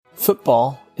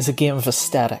Football is a game of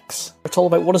aesthetics. It's all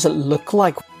about what does it look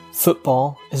like.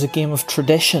 Football is a game of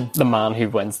tradition. The man who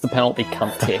wins the penalty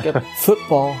can't take it.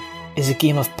 Football is a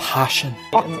game of passion.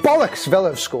 Oh, bollocks!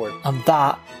 Villa have scored. And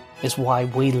that is why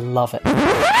we love it.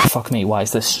 Fuck me, why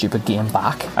is this stupid game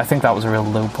back? I think that was a real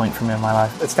low point for me in my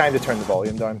life. It's time to turn the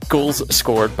volume down. Goals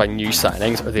scored by new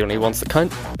signings are the only ones that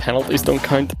count. Penalties don't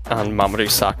count, and Mamadou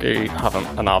Sakho having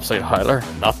an absolute howler,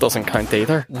 that doesn't count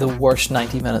either. The worst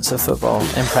 90 minutes of football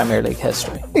in Premier League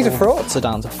history. He's a fraud.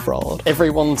 Zidane's a fraud.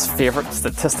 Everyone's favourite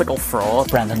statistical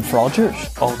fraud. Brendan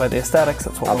Rodgers. All about the aesthetics,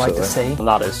 that's what we like to see. And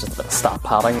that is just a bit of stat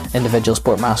padding. Individual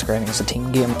sport masquerading as a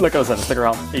team game. Look at his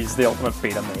Instagram, he's the ultimate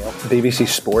beta male. BBC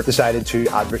Sport decided to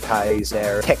advertise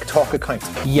their TikTok account.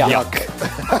 Yuck.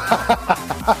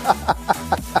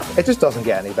 It just doesn't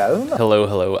get any better than that.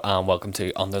 Hello, and welcome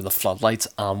to Under the Floodlights.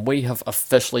 And we have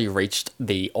officially reached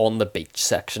the on the beach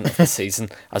section of the season,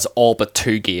 as all but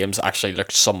 2 games actually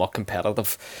look somewhat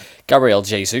competitive. Gabriel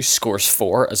Jesus scores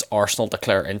 4 as Arsenal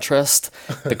declare interest.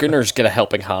 The Gooners get a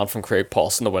helping hand from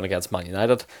Pawson to win against Man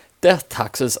United. Death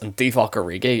taxes and Divock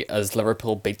Origi as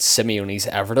Liverpool beats Simeone's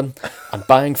Everton. And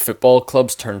buying football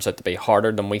clubs turns out to be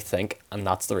harder than we think, and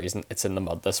that's the reason it's in the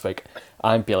mud this week.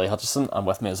 I'm Bailey Hutchison, and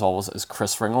with me as always is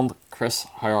Chris Ringland. Chris,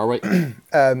 how are we?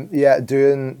 Yeah,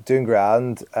 doing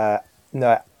grand.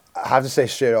 No, I have to say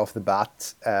straight off the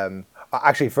bat,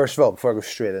 actually, first of all, before I go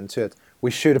straight into it,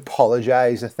 we should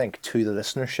apologise, I think, to the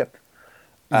listenership.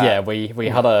 Yeah, we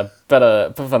had a bit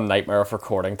of a nightmare of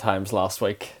recording times last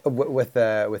week. With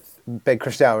big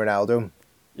Cristiano Ronaldo.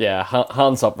 Yeah,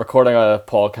 hands up, recording a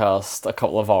podcast a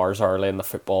couple of hours early in the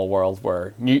football world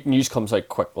where news comes out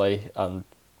quickly, and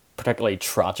particularly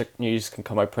tragic news can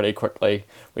come out pretty quickly.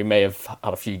 We may have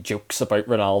had a few jokes about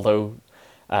Ronaldo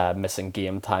missing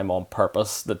game time on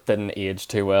purpose that didn't age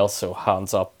too well, so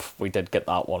hands up, we did get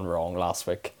that one wrong last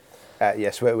week.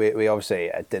 Yes, we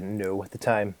obviously didn't know at the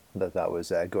time that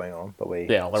was going on, but we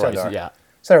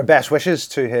send our best wishes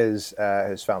to his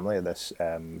family at this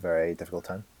very difficult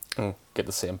time. Good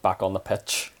to see him back on the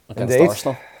pitch against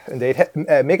Arsenal. Indeed,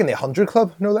 making the 100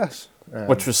 club, no less.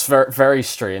 Which was very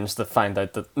strange to find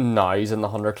out that now he's in the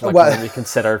 100 club when you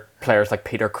consider players like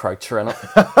Peter Crouch are in it.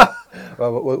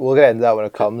 Well, we'll get into that when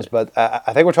it comes, but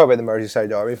I think we're talking about the Merseyside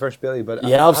derby first, Billy. But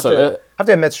yeah, absolutely. I have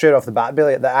to admit straight off the bat,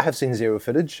 Billy, that I have seen zero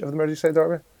footage of the Merseyside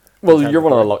derby. Well, you're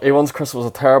one of the lucky ones, Chris. It was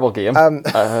a terrible game. Can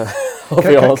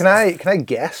I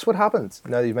guess what happened?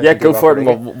 Now that you've mentioned go for it,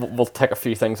 and we'll take a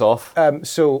few things off.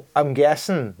 So I'm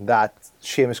guessing that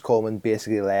Seamus Coleman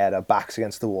basically led a backs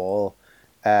against the wall,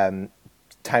 time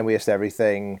waste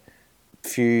everything,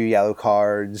 few yellow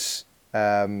cards,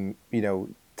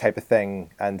 type of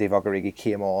thing, and Divock Origi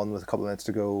came on with a couple of minutes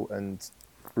to go and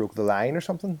broke the line or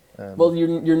something. Well,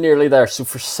 you're nearly there. So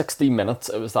for 60 minutes,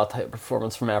 it was that type of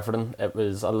performance from Everton. It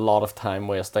was a lot of time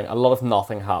wasting. A lot of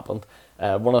nothing happened.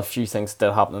 One of the few things that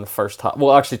did happen in the first half.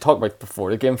 Well, actually, talk about before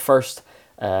the game first.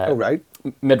 Right.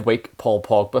 Midweek, Paul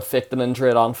Pogba faked an injury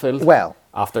at Anfield. Well,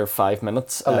 after 5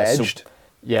 minutes. Alleged.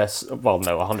 Yes. Well,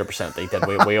 no, 100% he did.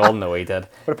 We all know he did.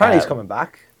 But apparently he's coming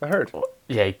back, I heard.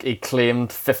 Yeah, he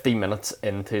claimed 50 minutes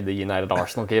into the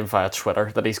United-Arsenal game via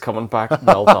Twitter that he's coming back.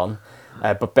 Well done.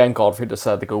 But Ben Godfrey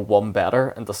decided to go one better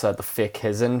and decided to fake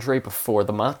his injury before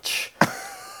the match,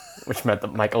 which meant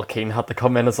that Michael Keane had to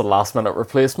come in as a last-minute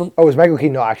replacement. Oh, was Michael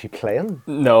Keane not actually playing?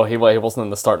 No, he wasn't in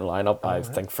the starting lineup, I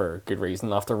think for good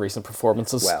reason after recent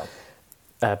performances. Well.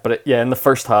 In the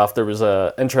first half, there was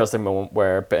an interesting moment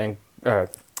where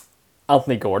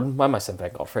Anthony Gordon, why am I saying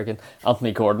Ben Godfrey again?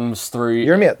 Anthony Gordon was through...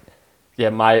 Your mate? Yeah,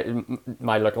 my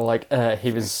lookalike.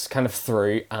 He was kind of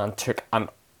through and took an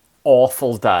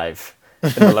awful dive in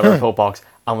the Liverpool box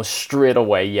and was straight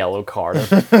away yellow carded.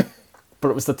 But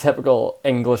it was the typical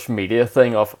English media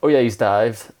thing of, oh yeah, he's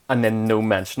dived, and then no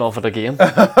mention of it again.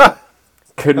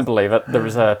 Couldn't believe it. There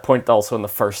was a point also in the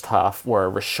first half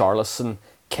where Richarlison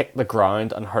kicked the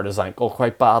ground and hurt his ankle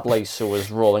quite badly, so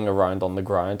was rolling around on the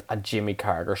ground, and Jamie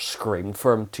Carragher screamed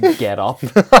for him to get up,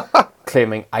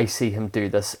 claiming, I see him do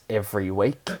this every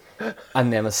week.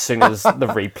 And then as soon as the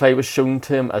replay was shown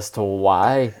to him as to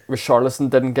why Richarlison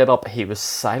didn't get up, he was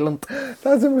silent.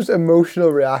 That's the most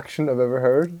emotional reaction I've ever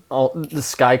heard. Oh, the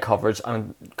Sky coverage,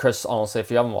 and Chris, honestly, if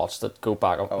you haven't watched it, go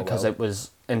back up, because it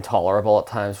was intolerable at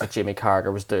times what Jamie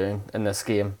Carragher was doing in this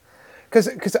game.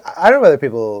 Because I don't know whether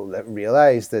people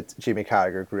realise that Jamie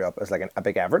Carragher grew up as like a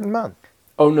big Everton man.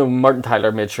 Oh no, Martin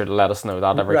Tyler made sure to let us know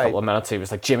that every couple of minutes. He was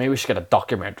like, Jimmy, we should get a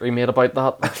documentary made about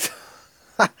that.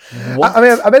 I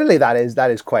mean, admittedly, that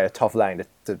is quite a tough line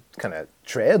to kind of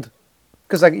tread.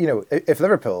 Because, if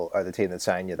Liverpool are the team that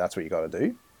sign you, that's what you got to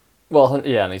do. Well,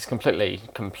 yeah, and he's completely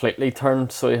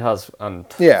turned. So he has, and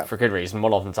Yeah. for good reason.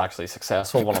 One of them's actually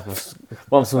successful. One of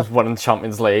them's winning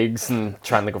Champions Leagues and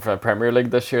trying to go for the Premier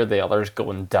League this year. The other's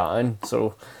going down.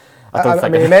 So I don't think. I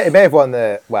mean, he may have won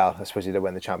the. Well, I suppose he did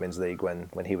win the Champions League when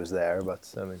he was there,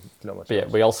 but I mean, not much. But yeah,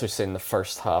 else. we also seen the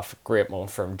first half. Great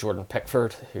moment from Jordan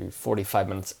Pickford, who 45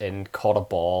 minutes in caught a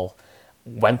ball,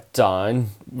 went down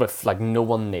with like no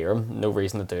one near him, no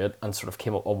reason to do it, and sort of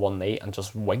came up on one knee and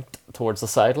just winked towards the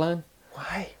sideline.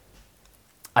 Why?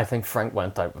 I think Frank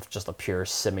went out with just a pure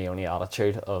Simeone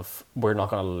attitude of, we're not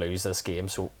going to lose this game,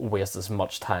 so waste as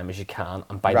much time as you can.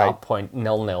 And by that point,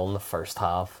 0-0 in the first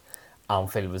half,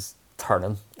 Anfield was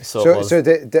turning. So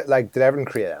did Everton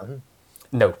create anything?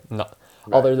 No, not.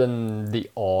 Right. Other than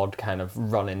the odd kind of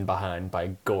run in behind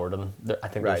by Gordon, I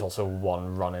think there's also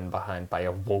one run in behind by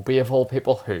Iwobi of all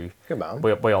people, who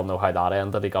we all know how that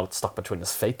ended. He got it stuck between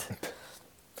his feet.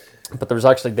 But there was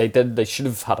actually they should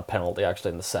have had a penalty actually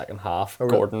in the second half. Oh,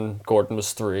 really? Gordon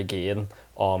was through again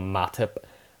on Matip,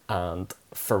 and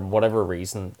for whatever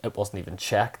reason it wasn't even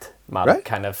checked. Matip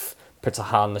kind of puts a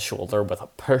hand on the shoulder with a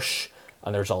push,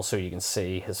 and there's also, you can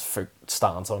see his foot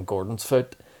stands on Gordon's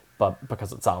foot. But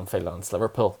because it's Anfield and it's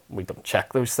Liverpool, we don't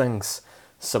check those things.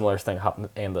 Similar thing happened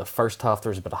in the first half.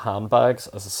 There was a bit of handbags,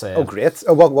 as I said. Oh, great.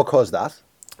 Oh, what caused that?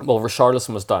 Well,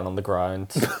 Richarlison was down on the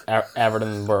ground.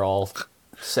 Everton were all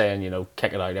saying,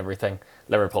 kick it out, everything.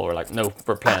 Liverpool were like, no,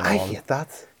 we're playing on. I hate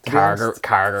that.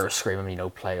 Carragher was screaming,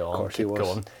 play on, of course keep he was.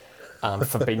 going. And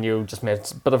Fabinho just made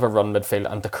a bit of a run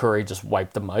midfield, and Doucouré just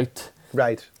wiped them out.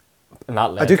 Right. And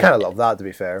that I do kind of love that, to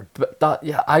be fair. But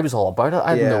I was all about it.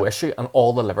 I had no issue, and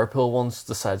all the Liverpool ones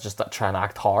decided just to try and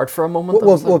act hard for a moment.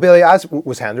 Well, Billy,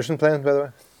 was Henderson playing, by the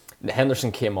way?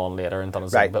 Henderson came on later and done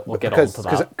his own, but we'll get on to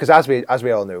that. Because as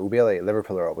we all know, Billy,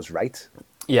 Liverpool are always right.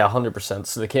 Yeah, 100%.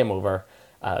 So they came over,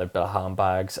 a bit of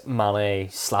handbags. Mane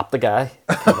slapped the guy,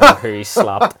 who he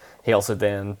slapped. He also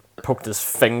then poked his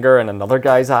finger in another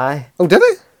guy's eye. Oh, did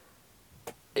he?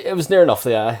 It was near enough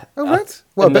the eye. Oh, right.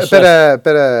 Well, a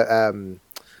bit of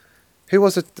who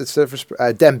was it?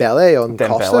 Dembele on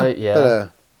Costa. Yeah.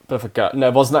 Bit of a gouge. No,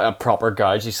 it wasn't a proper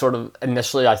gouge. He sort of,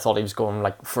 initially I thought he was going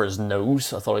like for his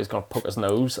nose. I thought he was going to poke his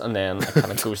nose, and then it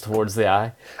kind of goes towards the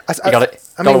eye. He got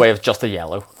away with just a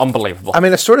yellow. Unbelievable. I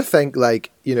mean, I sort of think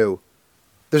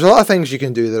there's a lot of things you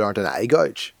can do that aren't an eye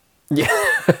gouge. Yeah,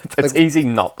 it's easy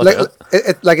not to do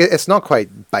it. It's not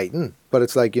quite biting, but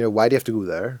it's like, why do you have to go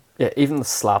there? Yeah, even the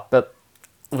slap bit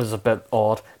was a bit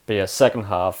odd. But yeah, second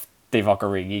half, Divock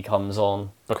Origi comes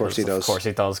on. Of course he does. Of course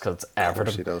he does, because it's Everton. Of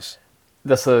course he does.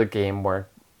 This is a game where,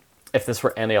 if this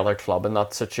were any other club in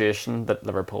that situation that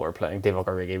Liverpool were playing, Divock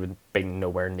Origi would be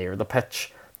nowhere near the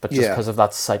pitch. But just because of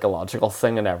that psychological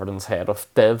thing in Everton's head of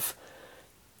Div,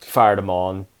 fired him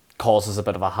on, causes a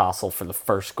bit of a hassle for the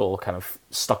first goal, kind of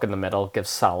stuck in the middle, gives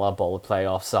Salah a ball to play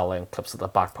off, Salah and clips at the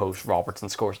back post, Robertson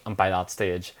scores, and by that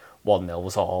stage 1-0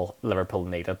 was all Liverpool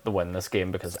needed to win this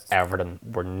game, because Everton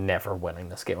were never winning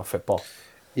this game of football.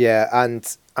 Yeah,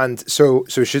 and so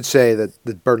we should say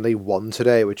that Burnley won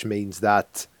today, which means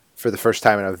that for the first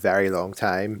time in a very long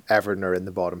time, Everton are in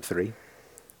the bottom three.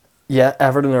 Yeah,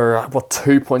 Everton are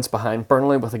 2 points behind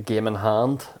Burnley with a game in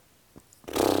hand.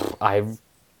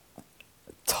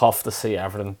 Tough to see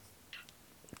Everton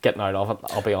getting out of it,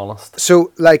 I'll be honest.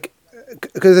 So,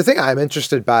 because the thing I'm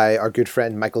interested by, our good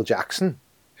friend Michael Jackson,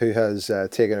 who has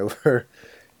taken over.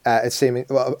 It seems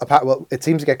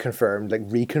to get confirmed,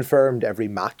 reconfirmed every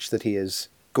match that he is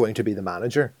going to be the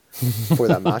manager for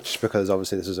that match, because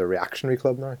obviously this is a reactionary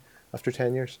club now after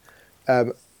 10 years.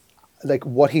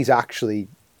 What he's actually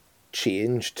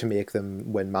changed to make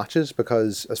them win matches,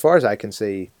 because as far as I can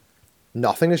see,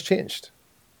 nothing has changed.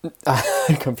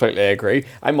 I completely agree.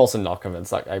 I'm also not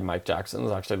convinced that Mike Jackson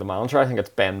is actually the manager. I think it's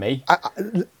Ben Mee.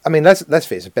 I mean, let's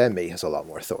face it, Ben Mee has a lot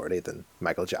more authority than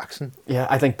Michael Jackson. Yeah,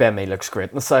 I think Ben Mee looks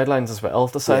great in the sidelines as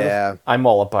well. Yeah. I'm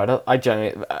all about it. I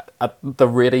genuinely, at the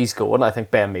rate he's going, I think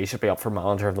Ben Mee should be up for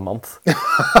Manager of the Month.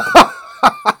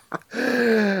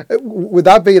 Would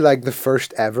that be the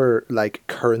first ever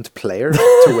current player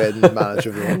to win Manager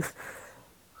of the Month?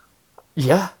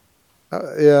 Yeah.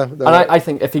 Yeah. And I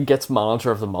think if he gets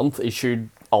Manager of the Month, he should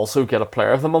also get a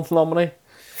Player of the Month nominee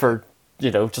for,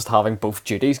 just having both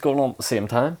duties going on at the same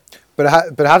time. But I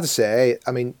have to say,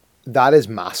 I mean, that is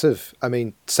massive. I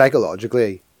mean,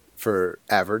 psychologically, for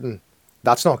Everton,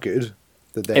 that's not good.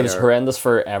 It was horrendous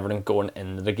for Everton going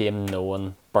into the game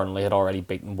knowing Burnley had already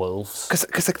beaten Wolves.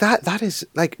 Because that is,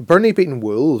 Burnley beating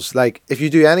Wolves, if you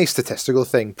do any statistical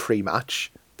thing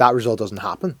pre-match, that result doesn't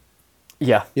happen.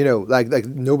 Yeah.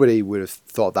 Nobody would have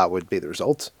thought that would be the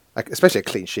result. Especially a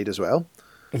clean sheet as well.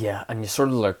 Yeah, and you sort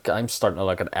of look. I'm starting to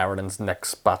look at Everton's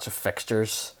next batch of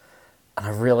fixtures, and I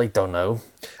really don't know.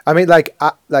 I mean,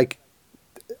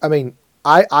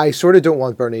 I sort of don't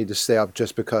want Burnley to stay up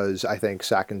just because I think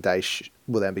sacking Dyche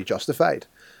will then be justified,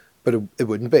 but it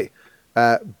wouldn't be.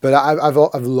 But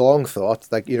I've long thought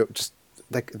just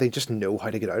like they just know how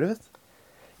to get out of it.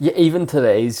 Yeah, even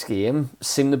today's game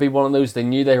seemed to be one of those. They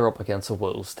knew they were up against a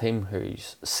Wolves team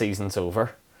whose season's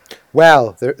over.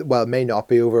 Well, it may not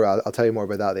be over. I'll tell you more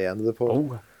about that at the end of the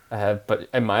poll. But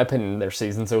in my opinion, their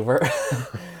season's over.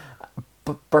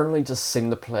 But Burnley just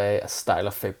seemed to play a style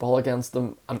of football against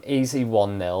them. An easy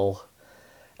 1-0.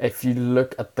 If you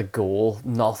look at the goal,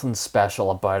 nothing special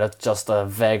about it. Just a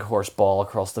vague horse ball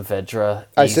across the Vidra.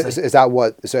 Is that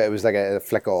what? So it was like a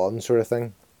flick on sort of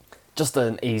thing? Just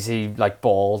an easy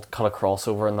ball, cut a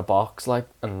crossover in the box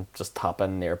and just tap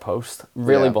in near post.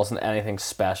 Really wasn't anything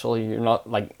special. You're not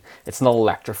it's not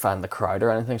electrifying the crowd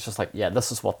or anything. It's just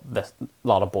this is what this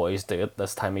lot of boys do at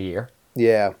this time of year.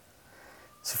 Yeah.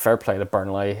 So fair play to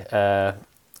Burnley.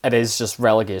 It is just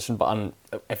relegation, but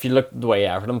if you look at the way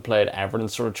Everton played, Everton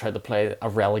sort of tried to play a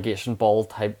relegation ball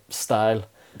type style.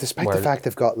 Despite the fact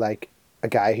they've got a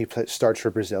guy who starts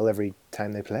for Brazil every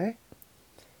time they play.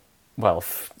 Well,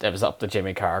 if it was up to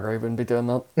Jimmy Carragher, he wouldn't be doing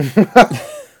that.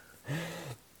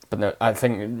 But no, I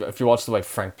think if you watch the way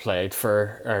Frank played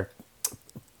or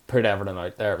put Everton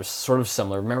out there, it was sort of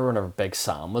similar. Remember whenever Big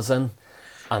Sam was in,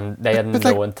 and they had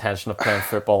no intention of playing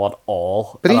football at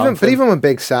all. But even when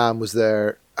Big Sam was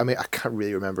there, I mean, I can't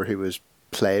really remember who was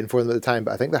playing for them at the time,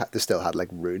 but I think they still had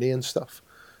Rooney and stuff.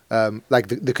 They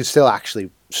could still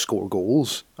actually score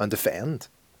goals and defend.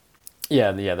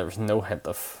 Yeah, there was no hint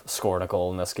of scoring a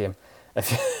goal in this game. The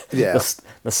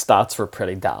stats were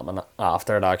pretty damning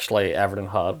after it, actually. Everton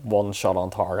had 1 shot on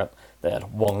target. They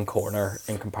had 1 corner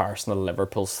in comparison to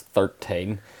Liverpool's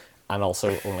 13, and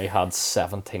also only had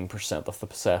 17% of the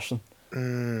possession.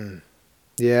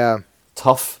 Yeah.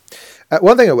 Tough.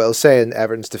 One thing I will say in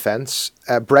Everton's defence,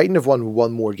 Brighton have won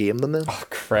 1 more game than them. Oh,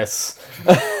 Chris.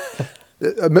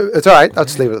 It's all right. I'll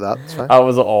just leave it at that. It's fine. I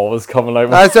was always coming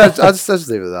out. I'll just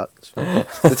leave it at that. It's fine.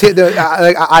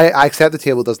 I accept the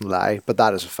table doesn't lie, but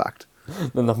that is a fact.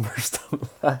 The numbers don't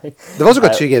lie. They've also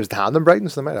got 2 games to hand in Brighton,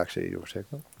 so they might actually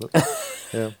overtake them. But,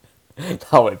 yeah.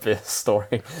 That would be a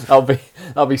story.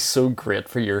 That'll be so great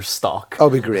for your stock.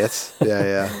 That'll be great.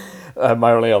 Yeah.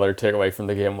 My only other takeaway from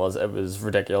the game was it was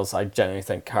ridiculous. I genuinely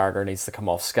think Carragher needs to come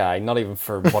off Sky, not even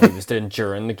for what he was doing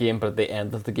during the game, but at the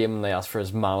end of the game when they asked for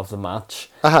his man of the match,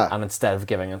 and instead of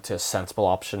giving it to a sensible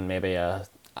option, maybe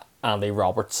Andy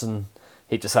Robertson,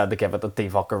 he decided to give it to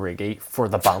Divock Origi for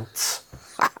the bounce.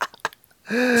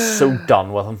 So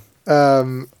done with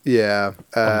him. Yeah.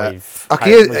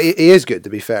 Okay, he is good, to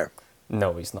be fair.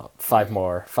 No, he's not. 5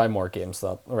 more games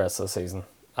the rest of the season.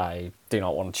 I do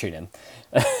not want to tune in.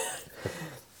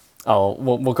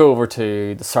 We'll go over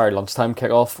to the Saturday lunchtime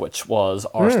kickoff, which was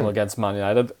Arsenal against Man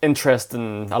United.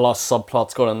 Interesting, a lot of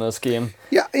subplots going on in this game.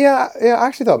 Yeah. I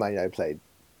actually thought Man United played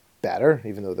better,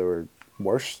 even though they were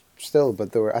worse still.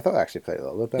 But I thought they actually played a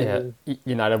little bit better. Yeah,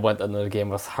 United went into the game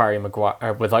with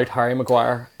without Harry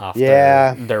Maguire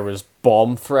after there was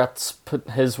bomb threats put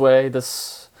his way.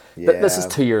 This is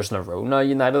 2 years in a row now.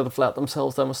 United have let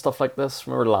themselves down with stuff like this.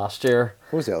 Remember last year?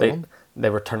 What was the other one?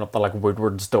 They were turning up to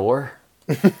Woodward's door.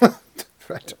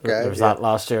 Right, okay, there was that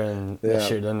last year, and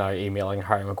they're now emailing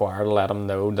Harry Maguire to let him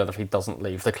know that if he doesn't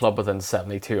leave the club within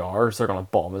 72 hours, they're going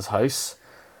to bomb his house.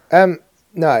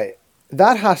 Now,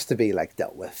 that has to be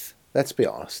dealt with. Let's be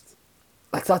honest.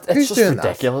 That, it's just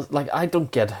ridiculous. I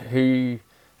don't get who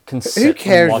can sit. Who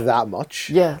cares that much?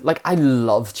 Yeah, I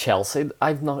love Chelsea.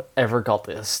 I've not ever got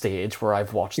to a stage where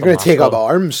I've watched. You're going to take up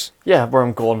arms. Yeah, where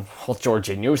I'm going. Well,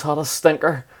 Jorginho's had a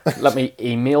stinker. Let me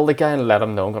email the guy and let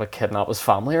him know I'm going to kidnap his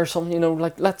family or something.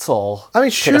 Let's all. I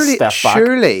mean, take a step back.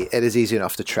 Surely it is easy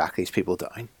enough to track these people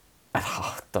down. It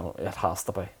has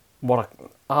to be. What an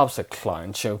absolute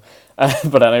clown show.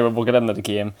 But anyway, we'll get into the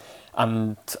game.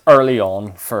 And early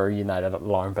on for United,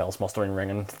 alarm bells must have been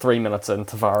ringing. 3 minutes in,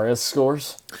 Tavares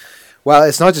scores. Well,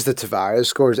 it's not just that Tavares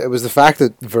scores. It was the fact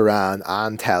that Varane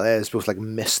and Telles both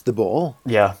missed the ball.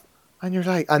 Yeah. And you're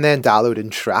and then Dalot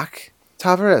didn't track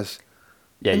Tavares.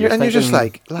 Yeah, you're just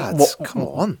lads, come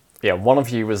on. Yeah, one of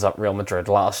you was at Real Madrid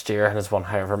last year and has won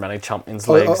however many Champions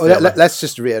Leagues. Let's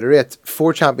just reiterate: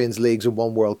 4 Champions Leagues and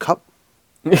 1 World Cup.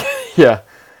 Yeah.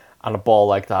 And a ball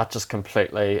like that just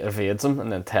completely evades him,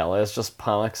 and then Telles just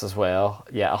panics as well.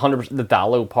 Yeah, 100%. The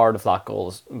Dalot part of that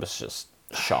goal was just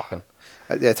shocking.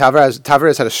 Yeah,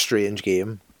 Tavares had a strange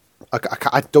game.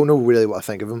 I don't know really what I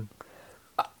think of him.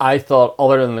 I thought,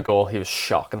 other than the goal, he was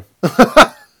shocking.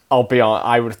 I'll be on.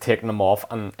 I would have taken them off,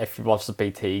 and if you watch the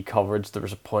BT coverage, there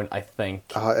was a point I think.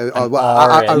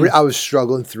 I was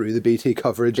struggling through the BT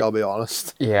coverage. I'll be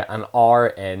honest. Yeah, an hour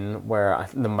in where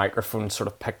the microphone sort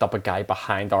of picked up a guy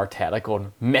behind Arteta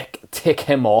going, "Mick, take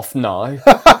him off now."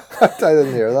 I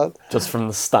didn't hear that. Just from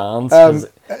the stands.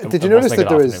 Did you notice that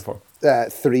there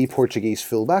was 3 Portuguese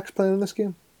fullbacks playing in this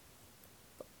game?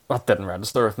 That didn't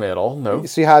register with me at all, no.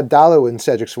 So you had Dallo and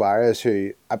Cedric Soares,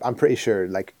 who I'm pretty sure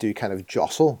like do kind of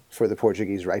jostle for the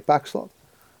Portuguese right back slot.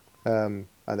 And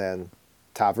then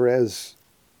Tavares,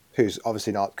 who's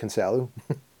obviously not Cancelo.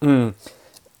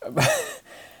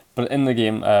 But in the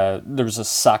game, there was a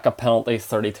Saka penalty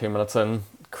 32 minutes in.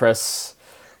 Chris,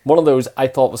 one of those I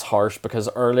thought was harsh because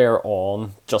earlier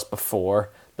on, just before,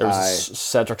 there was a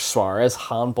Cedric Soares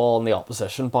handball in the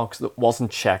opposition box that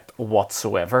wasn't checked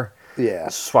whatsoever. Yeah,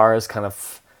 Suarez kind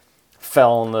of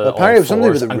fell on the apparently it was something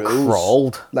with the and rules.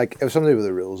 Crawled. Like it was something with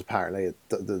the rules. Apparently,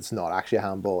 it's not actually a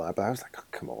handball. But I was like, oh,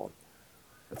 come on.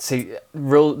 See,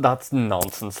 that's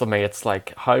nonsense to me. It's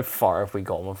like, how far have we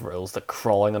gone with rules that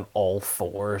crawling on all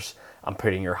fours and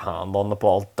putting your hand on the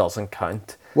ball doesn't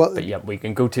count? Well, but yet we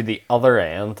can go to the other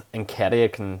end and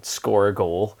Kedia can score a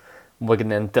goal. We can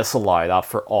then disallow that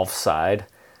for offside,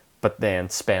 but then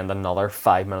spend another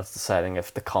 5 minutes deciding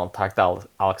if the contact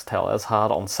Alex Tellez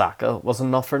had on Saka was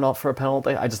enough or not for a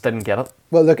penalty. I just didn't get it.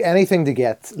 Well, look, anything to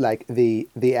get like the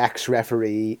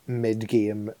ex-referee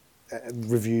mid-game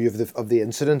review of the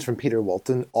incident from Peter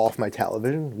Walton off my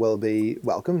television will be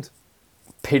welcomed.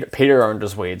 Peter earned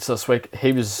his wage this week.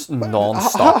 He was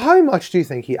non-stop. How much do you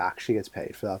think he actually gets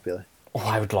paid for that, Billy? Oh,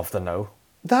 I would love to know.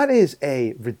 That is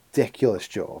a ridiculous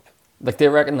job. Like, do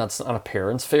you reckon that's an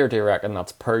appearance fee, or do you reckon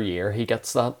that's per year he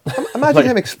gets that? Imagine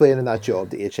him explaining that job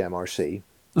to HMRC.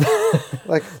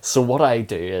 Like, so what I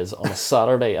do is on a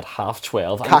Saturday at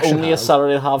 12:30, and only a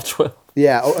Saturday at 12:30.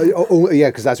 Yeah, yeah,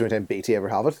 because that's the only time BT ever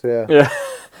have it. Yeah.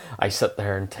 I sit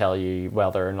there and tell you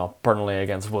whether or not Burnley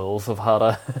against Wolves have had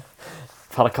a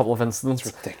couple of incidents.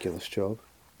 It's a ridiculous job.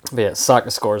 But yeah, Saka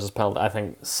scores his penalty. I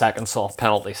think second soft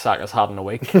penalty Saka's had in a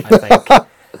week. I think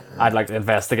I'd like to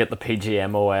investigate the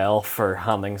PGMOL for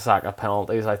handing Saka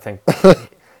penalties. I think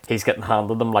he's getting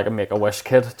handed them like a Make-A-Wish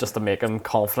kid just to make him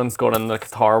confident going in the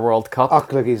Qatar World Cup. Oh,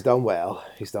 look, he's done well.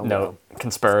 No,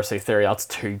 conspiracy theory, that's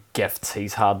 2 gifts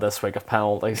he's had this week of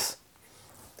penalties.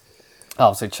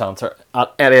 Obviously, Chancer.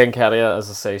 Eddie Nketiah, as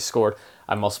I say, scored.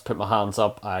 I must put my hands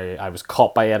up. I was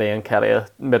caught by Eddie Nketiah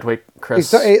midweek,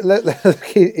 Chris.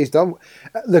 He's done.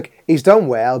 Look, he's done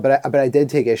well, but I did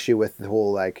take issue with the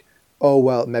whole like, oh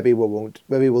well, maybe we won't.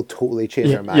 Maybe we'll totally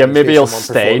change our minds. Yeah, maybe he'll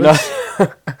stay now.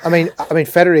 I mean,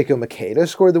 Federico Makeda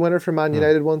scored the winner for Man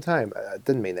United one time.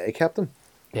 Didn't mean they kept him.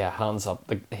 Yeah, hands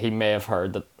up. He may have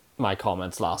heard that my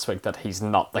comments last week that he's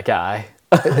not the guy,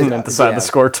 and then decided to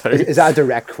score 2. Is that a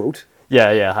direct quote?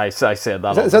 Yeah. I said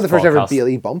that. Is that the first ever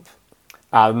Bailey bump?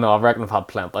 No, I reckon I've had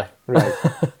plenty. Right.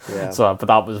 Yeah. So, but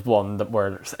that was one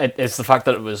that it's the fact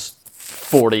that it was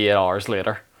 48 hours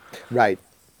later. Right.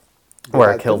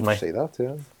 Where it killed me. See that,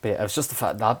 yeah. But yeah, it was just the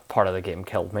fact that part of the game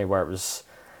killed me, where it was.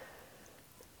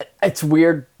 It's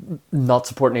weird not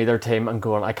supporting either team and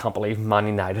going, I can't believe Man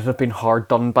United have been hard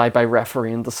done by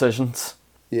refereeing decisions.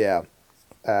 Yeah.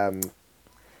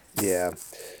 Yeah.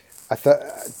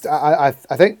 I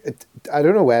think I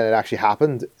don't know when it actually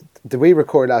happened. Did we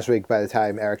record last week by the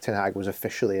time Erik ten Hag was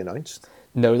officially announced?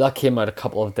 No, that came out a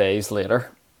couple of days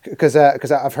later. Because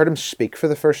I've heard him speak for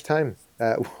the first time.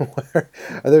 I don't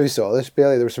know if you saw this,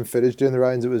 Bailey. There was some footage doing the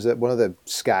rounds. It was one of the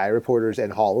Sky reporters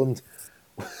in Holland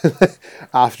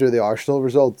after the Arsenal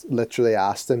result literally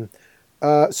asked him,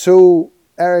 so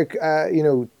Eric,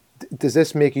 does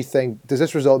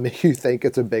this result make you think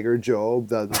it's a bigger job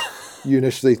than you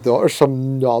initially thought, or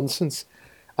some nonsense?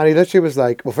 And he literally was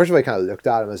like, well, first of all, he kind of looked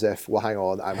at him as if, well, hang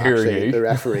on, I'm actually the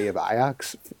referee of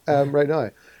Ajax right now.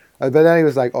 But then he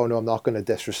was like, oh no, I'm not going to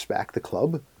disrespect the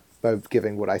club by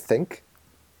giving what I think.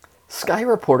 Sky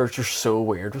reporters are so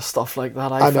weird with stuff like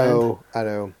that, I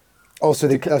know. Also,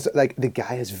 the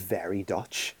guy is very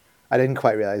Dutch. I didn't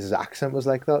quite realise his accent was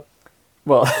like that.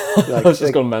 Well, I was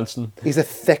just going to mention... He's the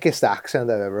thickest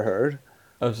accent I've ever heard.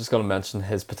 I was just going to mention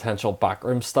his potential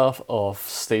backroom stuff of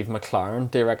Steve McLaren.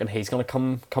 Do you reckon he's going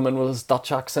to come in with his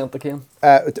Dutch accent again?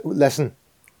 Listen,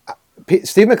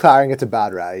 Steve McLaren gets a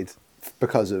bad ride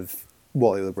because of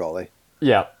Wally LeBrawley.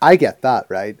 Yeah. I get that,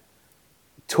 right?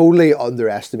 Totally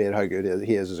underestimated how good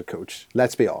he is as a coach.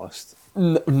 Let's be honest.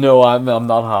 No, I'm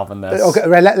not having this. Okay,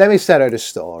 right. Let me set out a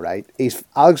stall. Right, he's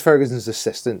Alex Ferguson's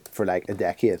assistant for like a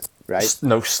decade. Right.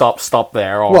 No, stop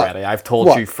there already. What? I've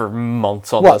told you for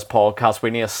months on this podcast. We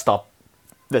need to stop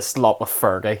this lot with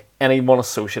Fergie. Anyone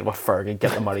associated with Fergie,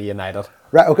 get them out of United.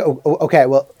 Right, okay,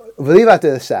 well, we'll leave that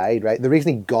to the side, right? The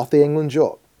reason he got the England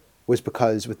job was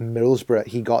because with Middlesbrough,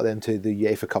 he got them to the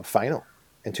UEFA Cup final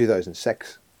in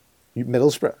 2006.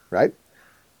 Middlesbrough, right?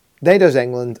 Then he does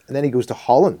England, and then he goes to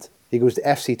Holland. He goes to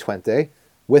FC Twente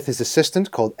with his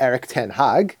assistant called Erik ten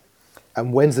Hag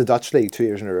and wins the Dutch league 2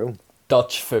 years in a row.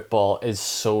 Dutch football is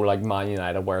so like Man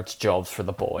United where it's jobs for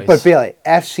the boys. But Bailey,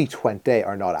 FC Twente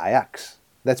are not Ajax.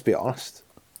 Let's be honest.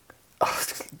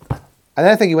 And then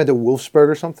I think he went to Wolfsburg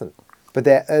or something. But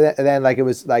then like it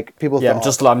was like people yeah,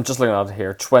 thought... I'm just looking at it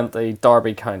here. Twente,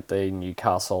 Derby County,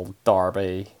 Newcastle,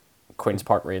 Derby, Queen's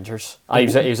Park Rangers. He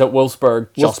was at Wolfsburg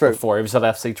just before he was at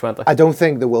FC Twente. I don't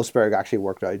think the Wolfsburg actually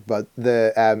worked out, but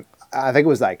I think it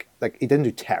was like he didn't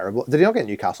do terrible. Did he not get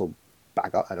Newcastle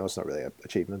back up? I know it's not really an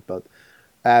achievement, but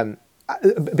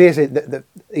basically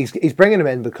he's bringing him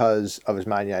in because of his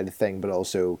Man United thing, but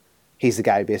also he's the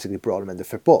guy who basically brought him into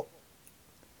football.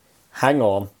 Hang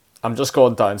on. I'm just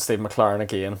going down Steve McLaren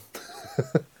again.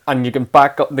 And you can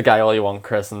back up the guy all you want,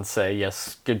 Chris, and say,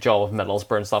 yes, good job with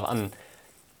Middlesbrough and stuff. And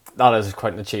that is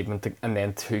quite an achievement. And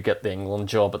then to get the England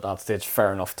job at that stage,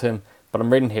 fair enough to him. But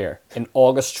I'm reading here. In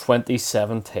August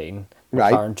 2017,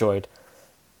 McLaren joined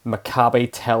Maccabi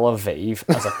Tel Aviv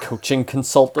as a coaching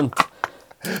consultant.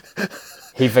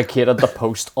 He vacated the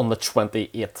post on the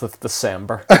 28th of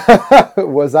December.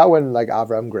 Was that when like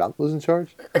Avram Grant was in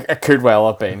charge? It could well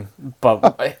have been,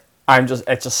 but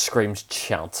it just screams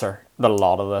chancer, the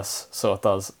lot of this. So it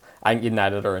does. I think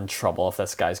United are in trouble if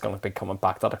this guy's going to be coming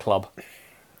back to the club.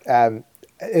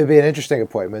 It'd be an interesting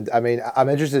appointment. I mean, I'm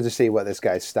interested to see what this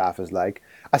guy's staff is like.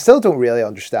 I still don't really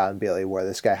understand, Bailey, where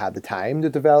this guy had the time to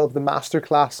develop the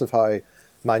masterclass of how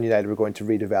Man United were going to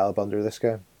redevelop under this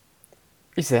guy.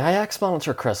 He's the Ajax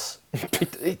manager, Chris.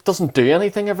 He doesn't do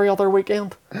anything every other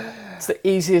weekend. It's the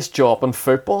easiest job in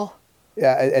football.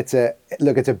 Yeah, it's a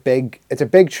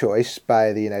big choice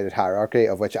by the United hierarchy,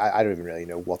 of which I don't even really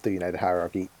know what the United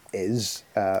hierarchy is.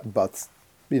 But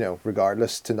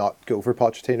regardless, to not go for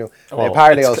Pochettino. They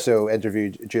apparently also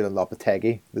interviewed Julian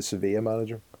Lopetegui, the Sevilla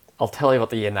manager. I'll tell you what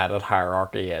the United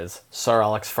hierarchy is: Sir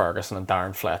Alex Ferguson and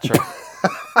Darren Fletcher.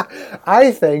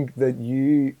 I think that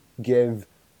you give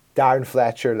Darren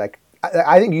Fletcher,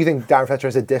 I think you think Darren Fletcher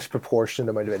has a disproportionate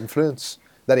amount of influence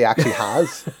that he actually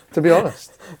has, to be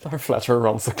honest. Darren Fletcher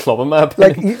runs the club, in my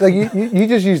opinion. You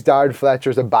just use Darren Fletcher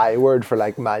as a byword for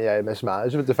Man United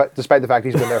mismanagement, despite the fact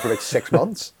he's been there for 6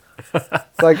 months.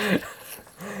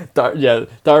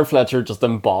 Darren Fletcher just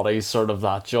embodies sort of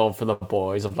that job for the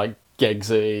boys of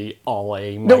Giggsy,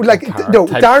 Ollie,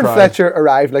 Darren Fletcher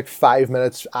arrived 5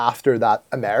 minutes after that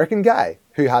American guy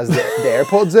who has the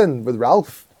AirPods in with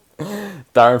Ralph.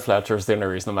 Darren Fletcher is the only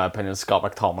reason, in my opinion, Scott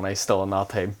McTominay's still in that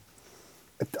team.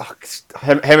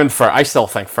 Him and Fergie. I still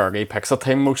think Fergie picks a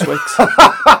team most weeks. If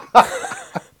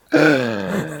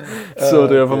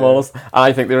I'm honest. And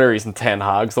I think the only reason Ten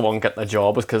Hag's the one getting the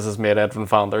job is because his mate Edwin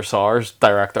van der Sar's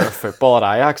director of football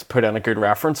at Ajax put in a good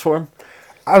reference for him.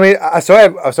 I mean, I saw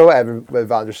what Edwin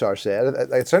van der Sar said.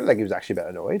 It sounded like he was actually a bit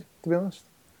annoyed, to be honest.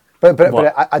 But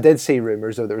I did see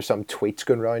rumours of there were some tweets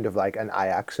going around of an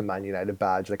Ajax and Man United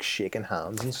badge shaking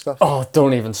hands and stuff. Oh,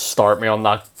 don't even start me on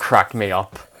that. Crack me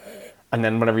up. And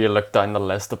then whenever you look down the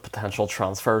list of potential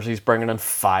transfers he's bringing in,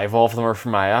 5 of them are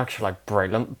from Ajax. You're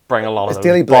brilliant. Bring a lot of those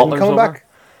Daley Blind coming over. back?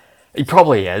 He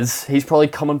probably is. He's probably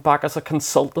coming back as a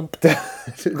consultant.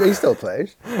 He still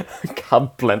plays.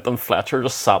 Had Blint and Fletcher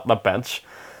just sat on the bench.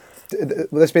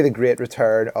 Will this be the great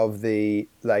return of the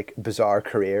bizarre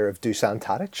career of Dusan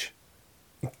Tadic?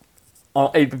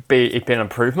 It'd be an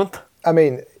improvement. I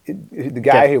mean, the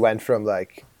guy who went from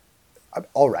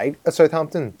all right at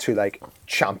Southampton to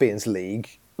Champions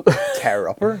League tear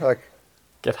upper.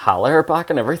 Get Haller back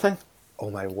and everything.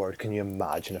 Oh my word! Can you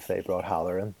imagine if they brought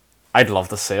Haller in? I'd love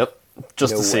to see it,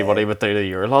 just to see what he would do to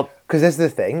your lot. Because this is the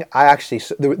thing. I actually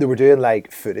they were doing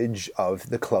footage of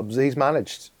the clubs that he's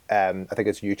managed. I think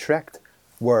it's Utrecht,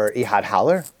 where he had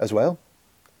Haller as well.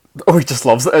 Oh, he just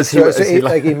loves it.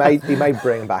 He might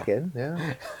bring him back in.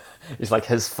 Yeah, he's like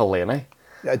his Fellaini.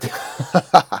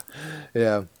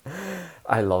 Yeah,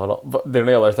 I love it. But the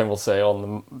only other thing we'll say on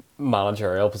the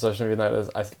managerial position of United is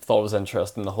I thought it was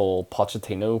interesting the whole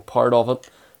Pochettino part of it,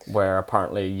 where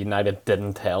apparently United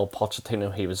didn't tell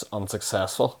Pochettino he was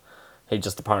unsuccessful. He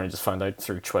just apparently found out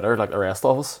through Twitter like the rest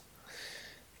of us.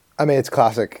 I mean, it's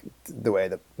classic the way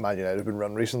that Man United have been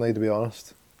run recently, to be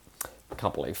honest. I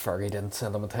can't believe Fergie didn't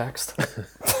send him a text.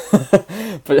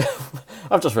 But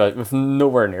I've just realized we've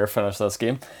nowhere near finished this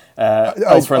game.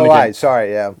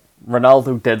 Sorry, yeah.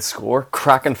 Ronaldo did score.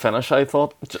 Cracking finish, I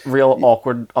thought. Real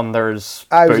awkward unders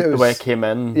boot, the way it came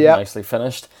in. Yeah. Nicely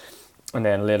finished. And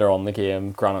then later on in the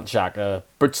game, Granit Xhaka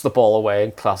boots the ball away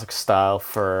in classic style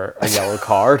for a yellow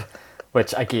card,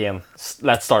 which again,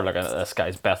 let's start looking at this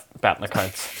guy's betting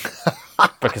accounts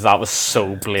because that was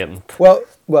so blatant. Well,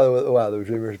 there was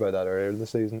rumours about that earlier in the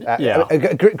season. Yeah.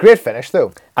 Great finish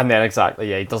though. And then exactly,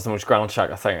 yeah, he does the most Granit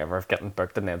Xhaka thing ever of getting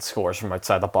booked and then scores from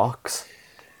outside the box.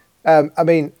 I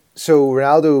mean, so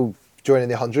Ronaldo joining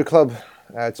the 100 club,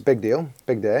 it's a big deal,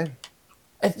 big day.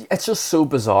 It's just so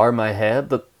bizarre in my head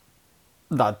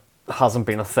that hasn't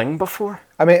been a thing before.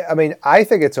 I mean, I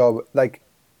think it's all like,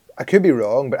 I could be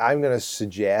wrong, but I'm going to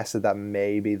suggest that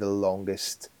may be the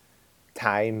longest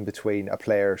time between a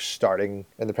player starting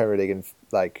in the Premier League and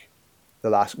like the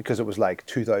last, because it was like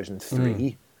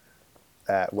 2003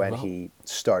 when he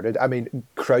started. I mean,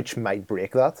 Crouch might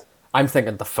break that. I'm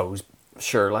thinking Defoe's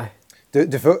surely.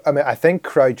 Defoe, I mean, I think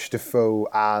Crouch, Defoe,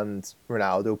 and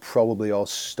Ronaldo probably all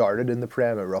started in the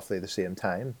Prem at roughly the same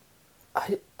time.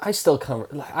 I still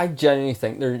can't. Like, I genuinely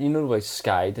think there. You know the way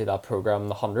Sky did that program,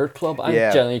 the 100 Club. I'm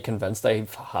genuinely convinced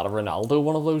they've had a Ronaldo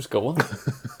one of those going.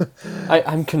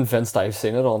 I'm convinced I've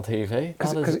seen it on TV.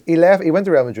 Because he left. He went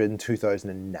to Real Madrid in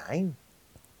 2009.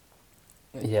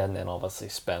 Yeah, and then obviously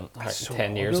spent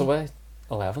 10 years away,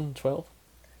 11, 12.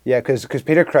 Yeah, because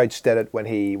Peter Crouch did it when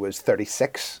he was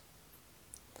 36.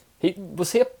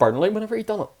 Was he at Burnley whenever he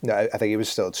done it? No, I think he was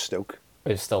still at Stoke.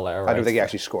 He was still there. Right? I don't think he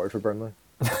actually scored for Burnley.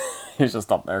 He was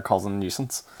just up there causing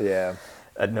nuisance. Yeah.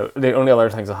 No, the only other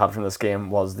things I had from this game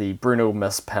was the Bruno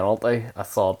missed penalty. I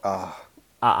thought,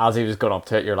 as he was going up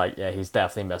to it, you're like, yeah, he's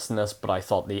definitely missing this. But I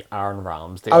thought the Aaron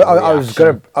Ramsdale I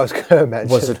was gonna mention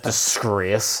was a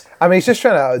disgrace. I mean, he's just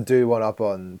trying to do one up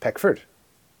on Pickford,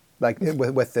 like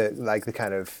with the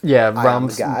kind of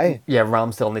guy. Yeah,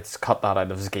 Ramsdale needs to cut that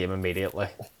out of his game immediately.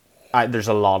 There's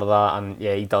a lot of that, and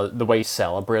yeah, he does. The way he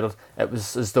celebrated, it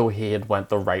was as though he had went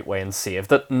the right way and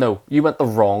saved it. No, you went the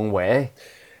wrong way.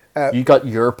 You got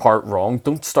your part wrong.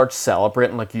 Don't start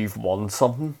celebrating like you've won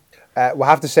something. We'll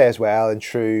have to say as well, in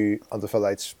true Under Full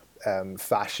Lights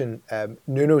fashion,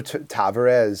 Nuno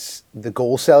Tavares, the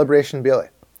goal celebration, Bailey.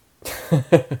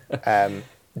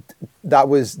 That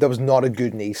was not a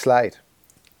good knee slide.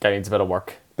 Guy needs a bit of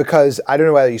work. Because I don't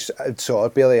know whether you saw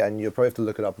it, Bailey, and you'll probably have to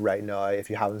look it up right now if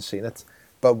you haven't seen it.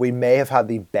 But we may have had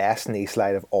the best knee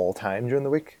slide of all time during the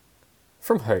week.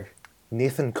 From who?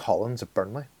 Nathan Collins at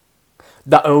Burnley.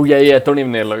 Don't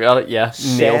even need to look at it. Yeah,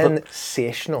 nailed it.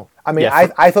 Sensational. I mean,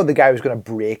 I thought the guy was going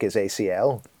to break his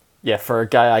ACL. Yeah, for a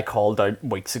guy I called out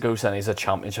weeks ago saying he's a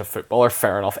championship footballer,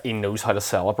 fair enough. He knows how to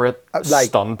celebrate.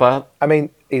 Stunned by it. I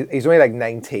mean, he's only like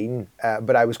 19,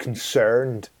 but I was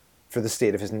concerned for the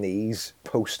state of his knees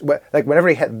post. Like, whenever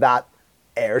he hit that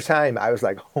airtime, I was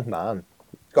like, oh man,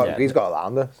 he's got to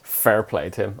land this. Fair play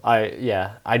to him.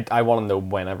 I want to know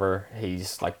whenever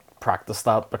he's like practiced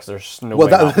that, because there's no way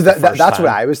that's what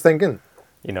I was thinking.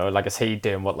 You know, like, is he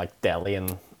doing what like Delhi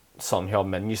and Son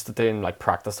Heung-min used to do and like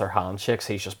practice their handshakes?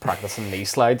 He's just practicing knee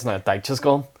slides now. Deitch is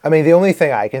gone. I mean, the only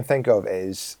thing I can think of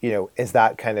is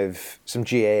that kind of some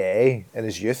GAA in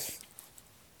his youth.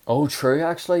 Oh, true,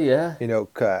 actually, yeah.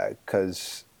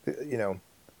 Because, Yeah,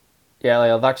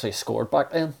 they've actually scored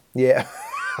back then. Yeah.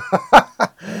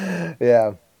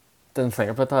 Yeah. Didn't think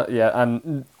about that, yeah.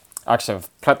 And actually,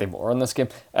 I've plenty more in this game.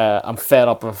 I'm fed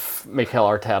up with Mikel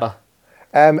Arteta.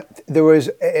 There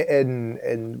was,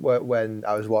 when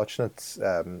I was watching it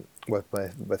with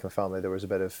my family, there was a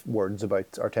bit of words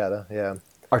about Arteta, yeah.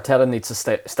 Arteta needs to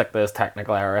stick to his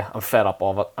technical area. I'm fed up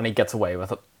of it, and he gets away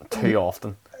with it too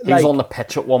often. He was on the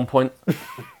pitch at one point.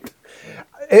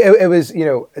 It was,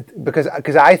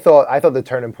 because I thought the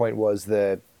turning point was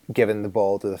the giving the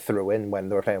ball to the throw-in when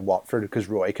they were playing Watford, because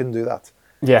Roy couldn't do that.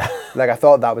 Yeah. Like, I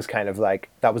thought that was kind of like,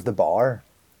 that was the bar.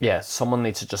 Yeah, someone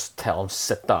needs to just tell him,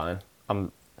 sit down. And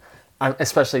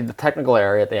especially the technical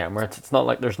area at the Emirates, it's not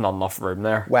like there's not enough room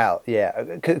there. Well, yeah,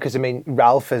 because, I mean,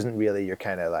 Ralph isn't really your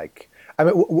kind of like... I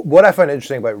mean, what I found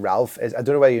interesting about Ralph is, I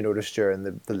don't know whether you noticed during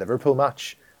the Liverpool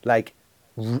match, like,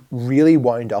 really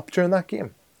wound up during that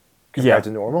game compared to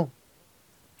normal.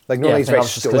 Like, normally he's very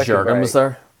stoic. Because Jurgen was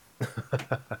there.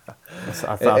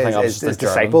 I think I was just his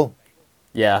disciple.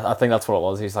 Yeah, I think that's what it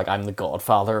was. He's like, I'm the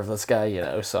godfather of this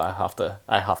guy, so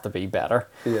I have to be better.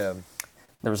 Yeah.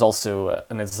 There was also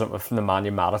an incident with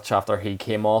Nemanja Matic after he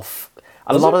came off.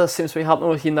 And a lot of this seems to be happening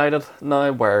with United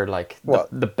now, where like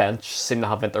the bench seem to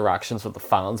have interactions with the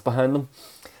fans behind them.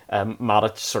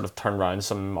 Matic sort of turned around.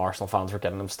 Some Arsenal fans were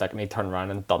getting him stick, and he turned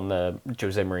around and done the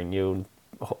Jose Mourinho and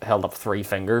held up 3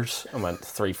 fingers and went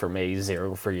 3 for me,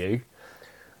 0 for you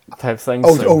type thing.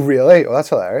 Oh, really? Oh, that's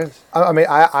hilarious. I mean,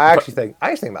 I actually think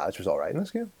Matic was all right in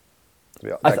this game. To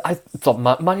be honest. I thought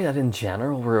Man United in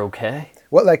general were okay.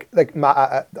 Well, Matic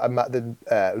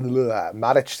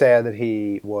said that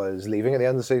he was leaving at the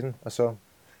end of the season. I saw.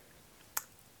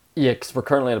 Yeah, because we're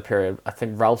currently in a period, I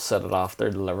think Ralph said it after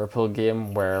the Liverpool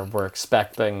game, where we're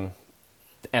expecting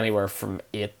anywhere from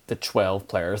 8 to 12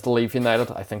 players to leave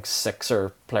United. I think 6 are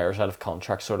players out of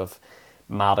contract, sort of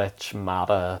Matic,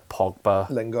 Mata, Pogba,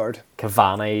 Lingard,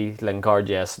 Cavani, Lingard,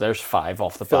 yes. There's 5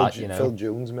 off the bat, you know. Phil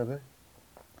Jones, maybe.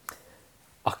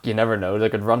 Oh, you never know. They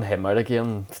could run him out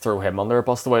again, throw him under a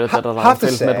bus the way they did at Have to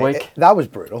Anfield say, midweek. that was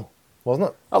brutal, wasn't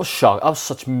it? I was shocked. That was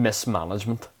such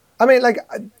mismanagement. I mean,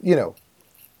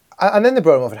 and then they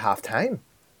brought him off at half time.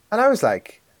 And I was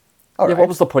like, all right. What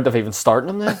was the point of even starting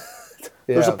him then?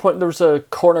 Yeah. There was a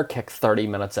corner kick 30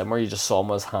 minutes in where you just saw him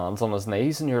with his hands on his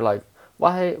knees and you're like,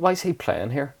 why is he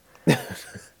playing here?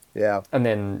 Yeah. And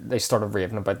then they started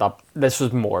raving about that. This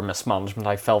was more mismanagement,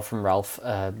 I felt, from Ralph,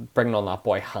 bringing on that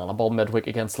boy Hannibal midweek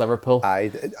against Liverpool.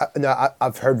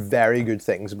 I've heard very good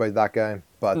things about that guy,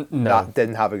 but that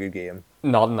didn't have a good game.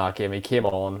 Not in that game. He came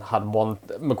on, had one.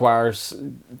 Maguire's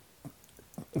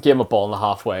gave him a ball on the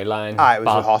halfway line. It was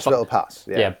a hospital pass.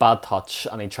 Yeah, bad touch,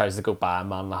 and he tries to go by a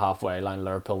man on the halfway line.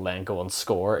 Liverpool then go and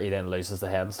score. He then loses the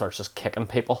head and starts just kicking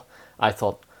people. I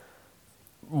thought,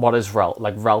 what is Ralph?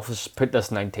 Like, Ralph has put this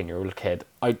 19-year-old kid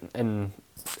out into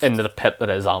the pit that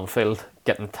is Anfield,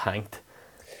 getting tanked.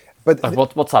 But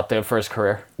like, what's that doing for his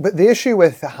career? But the issue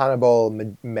with Hannibal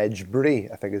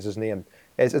Mejbri, I think is his name,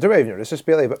 is, I don't know if you noticed this,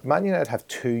 Bailey, but Man United have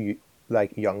 2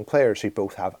 young players who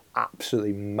both have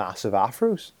absolutely massive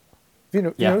afros. Have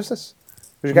you noticed this?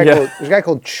 There's a guy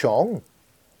called Chong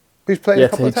who's played a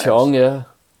couple of times. Chong, yeah.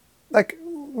 Like,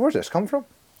 where's this come from?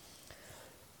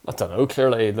 I don't know.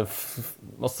 Clearly,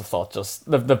 must have thought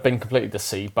they've been completely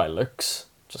deceived by looks.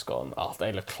 Just gone,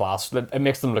 they look class. It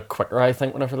makes them look quicker, I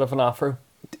think, whenever they have an afro.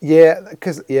 Yeah,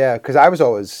 because I was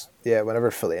always, whenever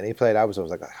Fellaini played, I was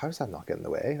always like, how does that not get in the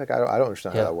way? Like, I don't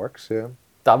understand how that works. Yeah.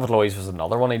 David Luiz was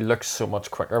another one. He looked so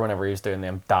much quicker whenever he was doing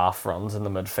them daft runs in the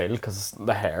midfield because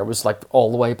the hair was like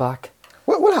all the way back.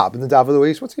 What happened to David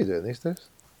Luiz? What's he doing these days?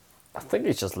 I think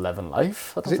he's just living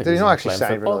life. Did he not actually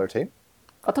sign for another team?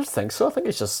 I don't think so. I think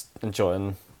he's just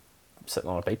enjoying sitting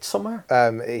on a beach somewhere.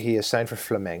 He is signed for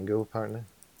Flamengo, apparently.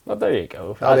 Well, there you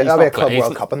go. There'll be a Club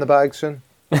World Cup in the bag soon.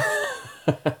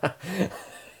 That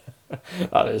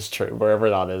is true. Wherever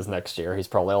that is next year, he's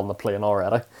probably on the plane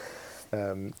already.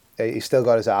 He's still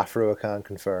got his afro, I can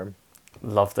confirm.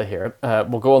 Love to hear it.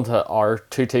 We'll go on to our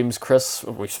 2 teams, Chris.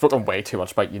 We've spoken way too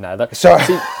much about United. Sorry.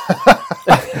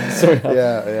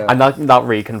 Yeah. And that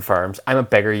reconfirms. I'm a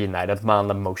bigger United man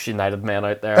than most United men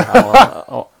out there.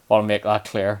 I want to make that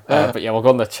clear. But we'll go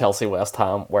on to Chelsea West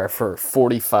Ham, where for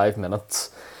 45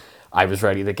 minutes I was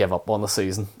ready to give up on the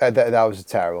season. That was a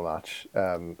terrible match.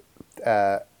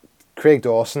 Craig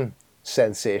Dawson,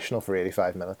 sensational for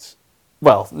 85 minutes.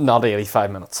 Well, not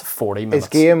 85 minutes, 40 minutes. His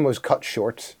game was cut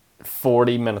short.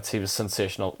 40 minutes he was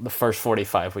sensational. The first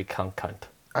 45 we can't count.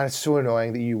 And it's so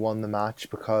annoying that you won the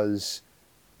match because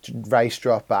Rice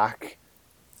dropped back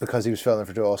because he was filling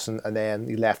for Dawson, and then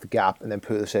he left the gap, and then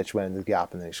Pulisic went into the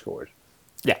gap, and then he scored.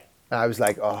 Yeah. And I was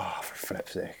like, oh, for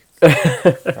flip's sake.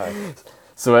 Right.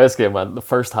 So as this game went, the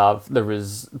first half,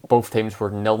 both teams were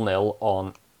 0-0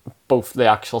 on both the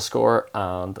actual score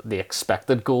and the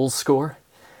expected goals score,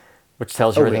 which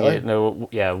tells you everything you know.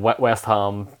 Yeah, West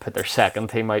Ham put their second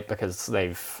team out because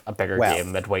they've a bigger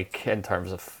game midweek in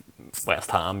terms of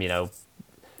West Ham,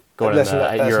 going in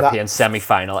a European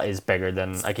semi-final is bigger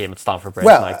than a game at Stamford Bridge.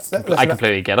 Well, I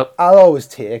completely get it. I'll always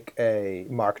take a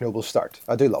Mark Noble start.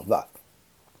 I do love that.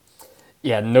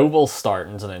 Yeah, Noble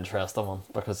starting's an interesting one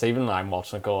because even I'm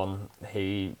watching it going,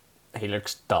 he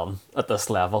looks done at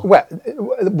this level. Well,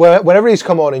 whenever he's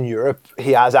come on in Europe,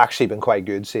 he has actually been quite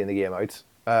good seeing the game out.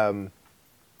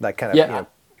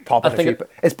 Popping a few.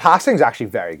 His passing's actually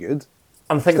very good.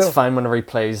 I think it's fine whenever he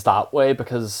plays that way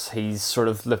because he's sort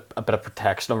of a bit of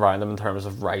protection around him in terms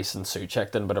of Rice and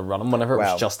Souček and a bit of running. Whenever it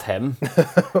was just him,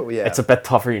 it's a bit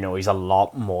tougher. He's a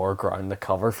lot more ground to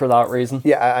cover for that reason.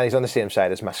 Yeah, and he's on the same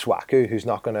side as Masuaku, who's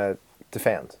not going to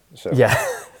defend. So yeah.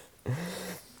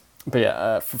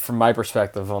 But from my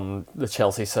perspective on the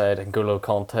Chelsea side, N'Golo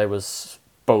Kanté was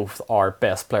both our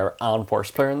best player and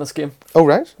worst player in this game. Oh,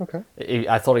 right. Okay.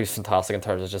 I thought he was fantastic in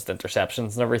terms of just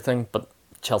interceptions and everything, but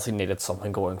Chelsea needed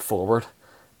something going forward,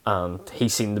 and he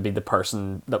seemed to be the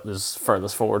person that was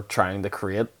furthest forward trying to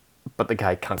create, but the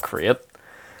guy can't create.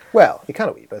 Well, he can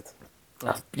a wee bit.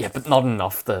 Yeah, but not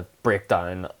enough to break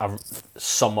down a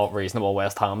somewhat reasonable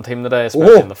West Ham team today,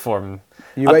 especially in the form.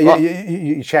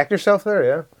 You checked yourself there,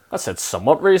 yeah? I said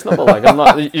somewhat reasonable. Like I'm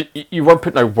not. You weren't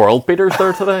putting out world beaters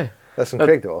there today. Listen,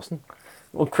 Craig Dawson.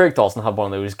 Well, Craig Dawson had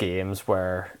one of those games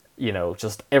where,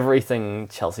 just everything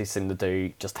Chelsea seemed to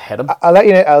do just hit him. I'll let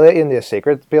you into a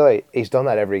secret, Billy. He's done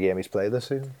that every game he's played this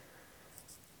season.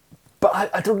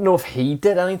 But I don't know if he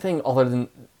did anything other than...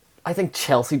 I think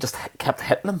Chelsea just kept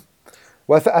hitting him.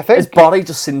 Well, I think... His body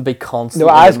just seemed to be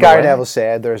constantly... No, as Gary Neville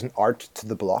said, there's an art to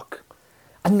the block.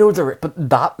 I know there is, but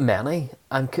that many?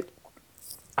 I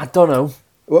don't know.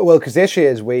 Well, because the issue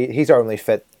is he's our only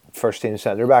fit first-team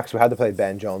centre-back, so we had to play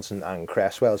Ben Johnson and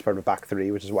Cresswell as part of a back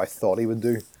three, which is what I thought he would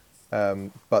do.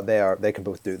 But they can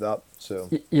both do that.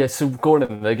 So yeah, so going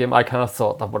into the game, I kind of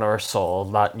thought that whenever I saw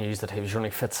that news that he was your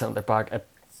only fit centre-back,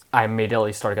 I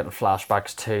immediately started getting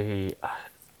flashbacks to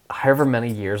however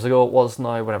many years ago it was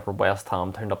now, whenever West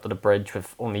Ham turned up to the bridge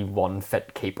with only one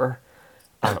fit keeper.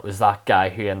 And it was that guy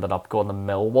who ended up going to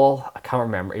Millwall. I can't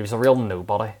remember. He was a real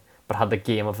nobody, but had the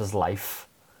game of his life.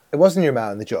 It wasn't your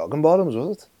man in the jogging bottoms,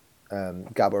 was it?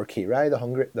 Gabor Kirai,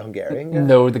 the Hungarian guy?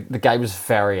 No, the guy was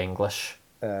very English.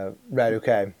 Right,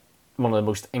 okay. One of the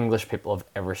most English people I've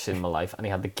ever seen in my life, and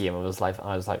he had the game of his life. And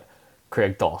I was like,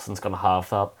 Craig Dawson's going to have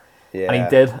that. Yeah. And he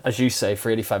did, as you say, for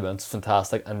 85 minutes,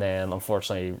 fantastic. And then,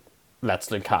 unfortunately, lets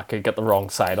Lukaku get the wrong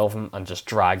side of him and just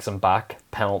drags him back.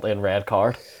 Penalty and red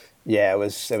card. Yeah, it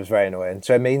was very annoying.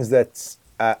 So it means that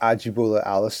Ajibola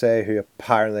Alise, who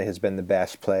apparently has been the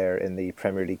best player in the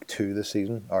Premier League 2 this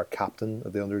season, our captain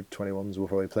of the under-21s, will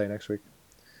probably play next week.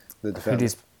 The defender.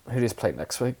 Who does play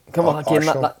next week? Come on,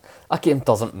 that game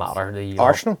doesn't matter.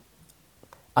 Arsenal?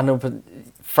 I know, but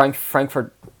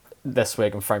Frankfurt this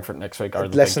week and Frankfurt next week are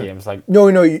the big games. No,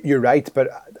 you're right, but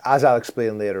as I'll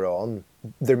explain later on,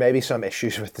 there may be some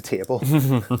issues with the table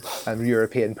and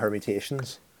European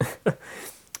permutations.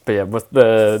 But yeah, with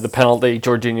the penalty,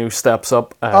 Jorginho steps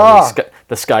up.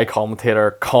 The Sky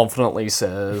commentator confidently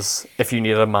says, if you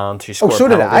needed a man to score a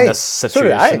penalty in this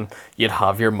situation, you'd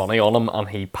have your money on him, and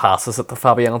he passes it to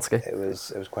Fabianski. It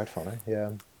was quite funny,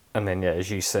 yeah. And then, yeah,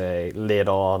 as you say, late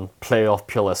on, playoff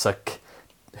Pulisic,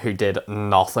 who did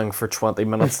nothing for 20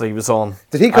 minutes that he was on.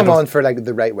 Did he come on for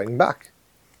the right wing back?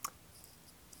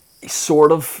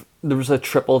 Sort of. There was a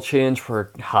triple change where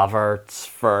Havertz,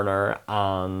 Werner,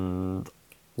 and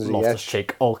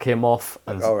Loftus-Cheek all came off.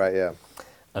 And, right, yeah.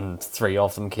 And 3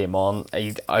 of them came on.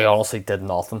 I honestly did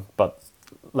nothing, but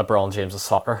LeBron James'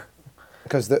 soccer.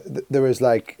 Because there was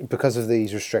because of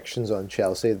these restrictions on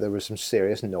Chelsea, there was some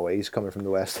serious noise coming from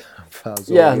the West Ham fans.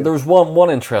 Yeah, there was one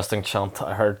interesting chant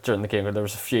I heard during the game. There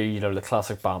was a few, the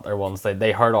classic banter ones.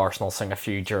 They heard Arsenal sing a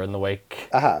few during the week.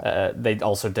 They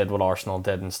also did what Arsenal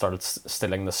did and started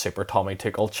stealing the Super Tommy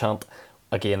Tuchel chant.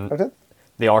 Again,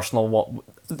 the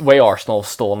way Arsenal have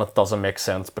stolen it doesn't make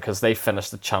sense, because they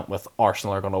finished the chant with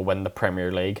Arsenal are going to win the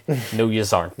Premier League. No,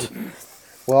 yous aren't.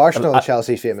 Well, Arsenal and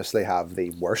Chelsea famously have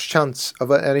the worst chants of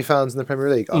any fans in the Premier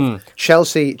League. Of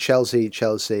Chelsea, Chelsea,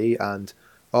 Chelsea, and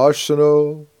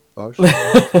Arsenal. But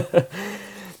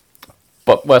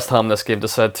West Ham this game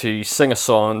decided to sing a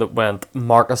song that went,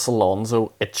 Marcus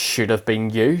Alonso, it should have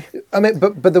been you. I mean,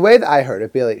 but the way that I heard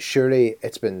it, Billy, surely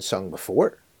it's been sung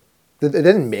before. They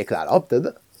didn't make that up, did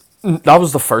they? That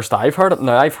was the first I've heard it.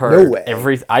 Now I've heard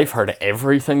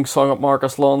everything sung up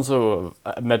Marcus Alonso.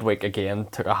 Midweek again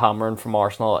took a hammering from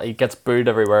Arsenal. He gets booed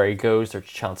everywhere he goes. There's a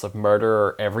chance of murder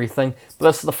or everything. But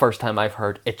this is the first time I've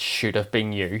heard it should have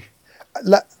been you.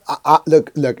 Look.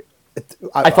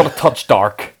 I thought it touched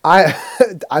dark.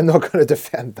 I'm not going to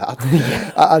defend that.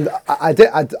 And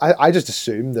I just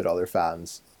assumed that other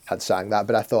fans had sang that,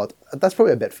 but I thought that's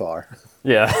probably a bit far.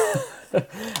 Yeah.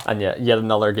 And yeah, yet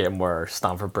another game where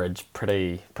Stamford Bridge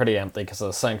pretty empty because of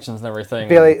the sanctions and everything.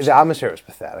 Bailey, the atmosphere was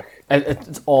pathetic.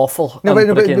 It's awful. No, but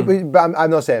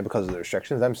I'm not saying because of the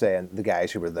restrictions. I'm saying the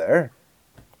guys who were there.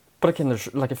 But again, there's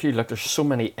if you look, there's so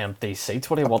many empty seats.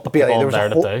 What do you want the people there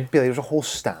to do? Bailey, there was a whole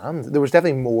stand. There was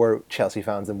definitely more Chelsea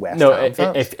fans than West Ham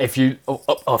fans. If you,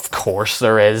 of course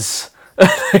there is.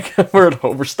 We're at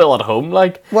home. We're still at home.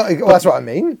 Well, that's what I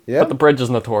mean. Yeah. But the bridge is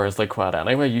notoriously quiet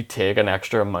anyway. You take an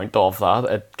extra amount of that,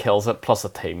 it kills it. Plus, the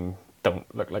team don't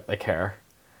look like they care.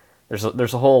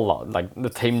 There's a whole lot. The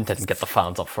team didn't get the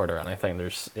fans up for it or anything.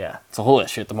 It's a whole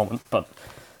issue at the moment. But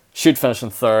should finish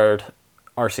in third.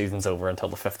 Our season's over until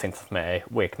the 15th of May.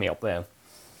 Wake me up then.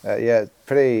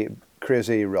 Pretty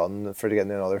crazy run for to get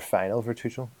into another final for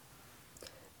Tuchel.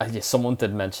 Someone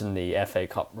did mention the FA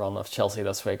Cup run of Chelsea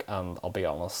this week, and I'll be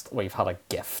honest, we've had a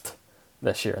gift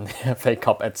this year in the FA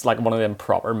Cup. It's like one of them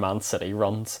proper Man City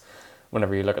runs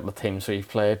whenever you look at the teams we've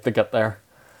played to get there.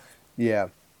 Yeah.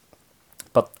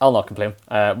 But I'll not complain.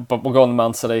 But we'll go on to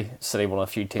Man City. City, one of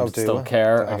the few teams that still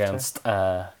care, against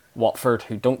Watford,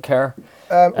 who don't care.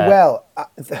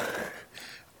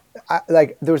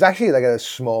 there was actually like a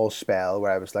small spell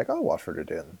where I was like, oh, Watford are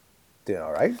doing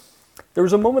all right. There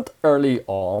was a moment early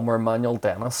on where Manuel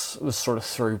Dennis was sort of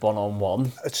through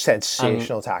one-on-one. A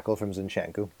sensational tackle from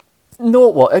Zinchenko. No,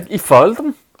 what? He fouled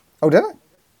him. Oh, did it?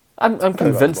 I'm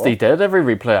convinced he did. Every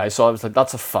replay I saw, I was like,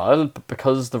 that's a foul. But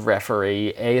because the referee,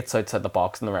 it's outside the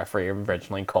box and the referee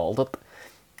originally called it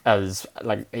as,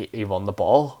 like, he won the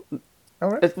ball. Oh,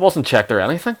 right. It wasn't checked or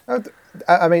anything.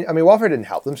 I mean, Watford didn't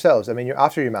help themselves. I mean,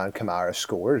 after your man Kamara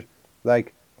scored,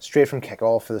 like, straight from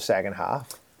kickoff for the second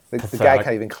half, the guy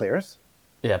can't even clear it.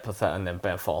 Yeah, pathetic. And then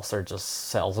Ben Foster just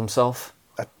sells himself.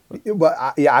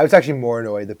 Well, I was actually more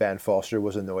annoyed that Ben Foster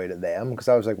was annoyed at them, because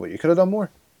I was like, well, you could have done more.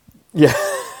 Yeah.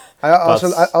 I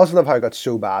also love how it got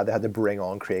so bad they had to bring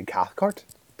on Craig Cathcart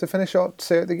to finish out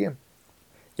the game.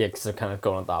 Yeah, because they're kind of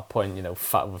going at that point, you know,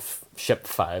 we've shipped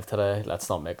 5 today. Let's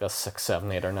not make this 6,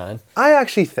 7, 8 or 9. I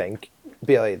actually think,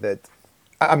 Bailey, that...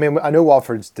 I mean, I know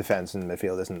Watford's defence in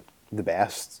midfield isn't the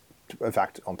best. In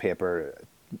fact, on paper,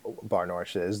 bar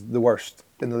Norwich is the worst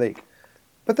in the league.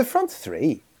 But the front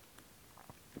three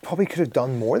probably could have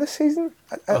done more this season.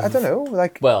 I don't know.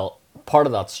 Like, well, part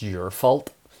of that's your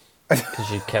fault.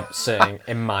 Because you kept saying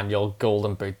Emmanuel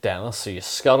Golden Boot Dennis, so you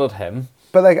scuttled him.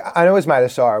 But like, I know Ismaila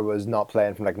Sarr was not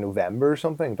playing from like November or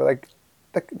something, but like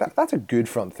that's a good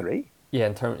front three.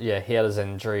 Yeah, he had his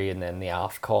injury and then the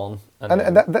AFCON.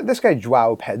 And this guy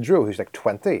João Pedro, who's like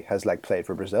 20, has like played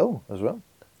for Brazil as well.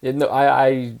 Yeah, no,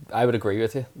 I would agree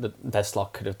with you that this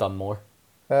lot could have done more.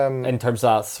 In terms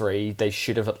of that 3, they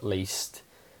should have at least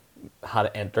had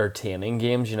entertaining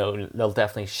games. You know, they'll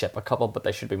definitely ship a couple, but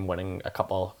they should have been winning a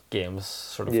couple games,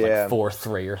 sort of like 4-3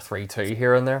 or 3-2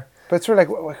 here and there. But it's sort of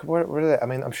like, where are they? I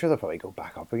mean, I'm sure they'll probably go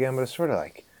back up again, but it's sort of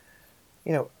like,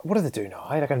 you know, what do they do now?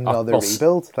 Like another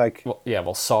rebuild? Like,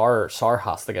 Sarr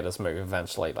has to get his move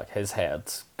eventually. Like, his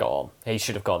head's gone. He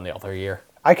should have gone the other year.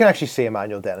 I can actually see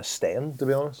Emmanuel Dennis staying, to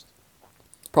be honest.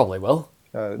 Probably will.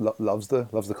 Loves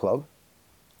the club.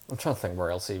 I'm trying to think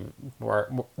where else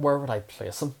where would I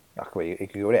place him? He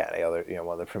could go to any other,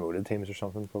 one of the promoted teams or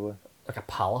something, probably. Like a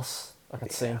Palace, I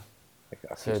could see him.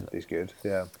 He's good,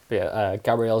 yeah. But yeah,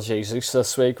 Gabriel Jesus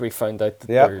this week, we found out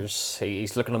that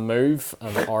he's looking to move,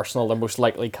 and Arsenal are most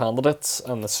likely candidates,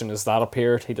 and as soon as that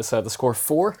appeared, he decided to score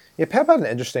 4. Yeah, Pep had an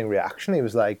interesting reaction. He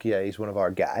was like, yeah, he's one of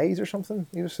our guys or something,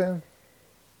 he was saying.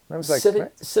 And I was like,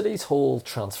 City's whole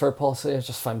transfer policy I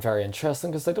just find very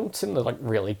interesting, because they don't seem to like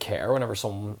really care whenever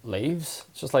someone leaves.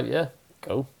 It's just like, yeah,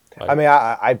 go. Like, I mean,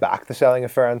 I backed the selling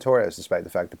of Ferran Torres, despite the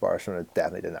fact that Barcelona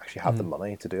definitely didn't actually have the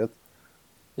money to do it.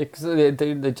 Yeah, because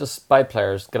they just buy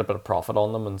players, get a bit of profit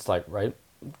on them, and it's like, right,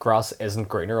 grass isn't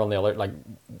greener on the other, like,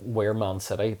 we're Man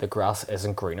City, the grass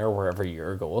isn't greener wherever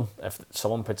you're going. If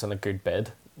someone puts in a good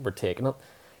bid, we're taking it.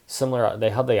 Similar,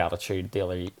 they had the attitude the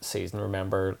other season, I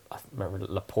remember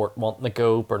Laporte wanting to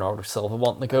go, Bernardo Silva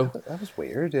wanting to go. That was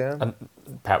weird, yeah. And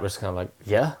Pep was kind of like,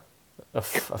 yeah,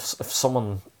 if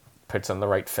someone puts in the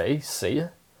right fee, see ya.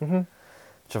 Mm-hmm.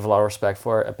 Which I have a lot of respect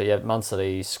for it. But yeah, Man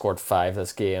City scored 5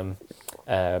 this game.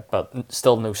 But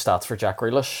still no stats for Jack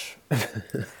Grealish.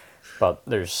 But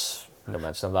there's no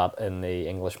mention of that in the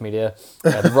English media.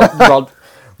 The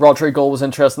Rodri goal was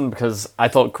interesting because I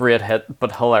thought great hit,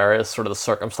 but hilarious sort of the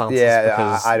circumstances.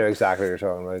 Yeah, I know exactly what you're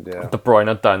talking about. Yeah. De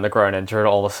Bruyne down the ground injured,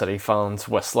 all the City fans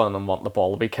whistling and wanting the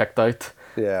ball to be kicked out.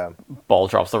 Yeah. Ball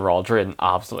drops to Rodri and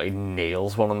absolutely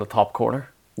nails one in the top corner.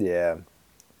 Yeah.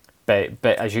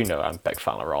 As you know, I'm a big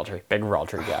fan of Rodri. Big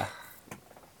Rodri guy.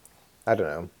 I don't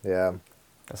know. Yeah.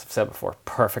 As I've said before,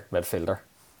 perfect midfielder.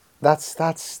 That's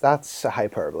a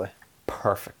hyperbole.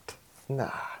 Perfect.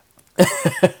 Nah.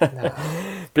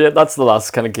 But yeah, that's the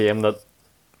last kind of game that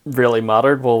really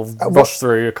mattered. We'll rush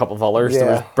through a couple of others. There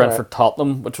was Brentford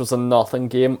Tottenham, which was a nothing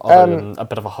game, other than a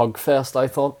bit of a hug fest, I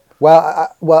thought. Well,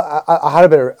 I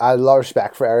had a lot of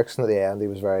respect for Ericsson at the end. He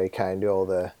was very kind to all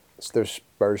their Spurs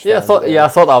fans. I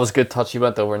thought that was a good touch. He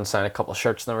went over and signed a couple of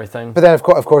shirts and everything. But then, of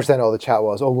course, then all the chat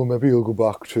was, oh, well, maybe he'll go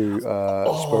back to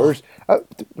Spurs.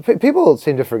 People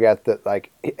seem to forget that,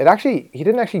 like, he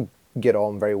didn't actually get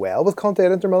on very well with Conte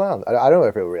at Inter Milan. I don't know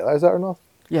if people realise that or not.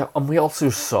 Yeah, and we also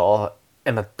saw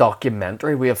in a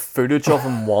documentary, we have footage of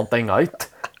him wanting out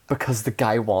because the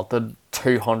guy wanted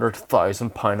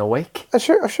 £200,000 a week. I'm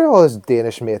sure all his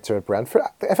Danish mates are at Brentford.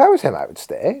 If I was him, I would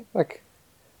stay. Like,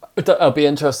 it'll be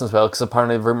interesting as well because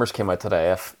apparently rumours came out today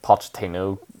of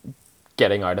Pochettino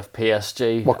getting out of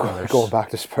PSG. Going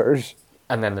back to Spurs?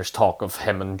 And then there's talk of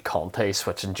him and Conte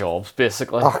switching jobs,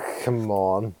 basically. Oh, come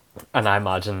on. And I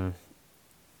imagine,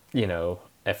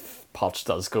 if Poch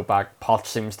does go back, Poch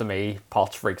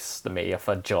freaks to me if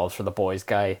a jobs for the boys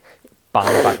guy,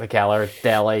 bang back the Keller,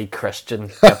 Dele, Christian,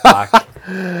 get back.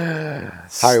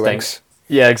 Harry Winks.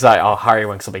 Yeah, exactly. Oh, Harry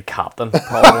Winks will be captain,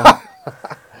 probably.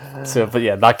 So, but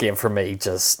yeah, that game for me,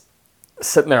 just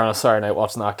sitting there on a Saturday night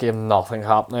watching that game, nothing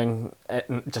happening.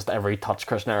 Just every touch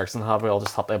Christian Eriksen had, we all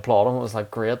just had to applaud him. It was like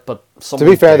great, but to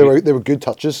be fair, they were good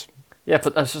touches. Yeah,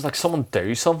 but it's just like someone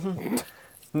do something.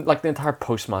 Like the entire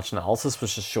post-match analysis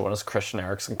was just showing us Christian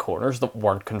Eriksen corners that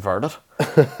weren't converted.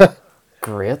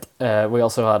 Great. We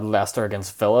also had Leicester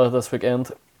against Villa this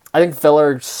weekend. I think Villa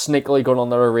are sneakily going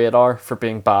under the radar for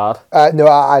being bad. No,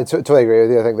 I totally agree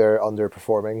with you. I think they're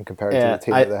underperforming compared to the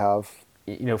team that they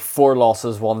have. 4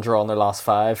 losses, 1 draw in their last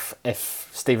 5. If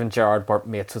Steven Gerrard weren't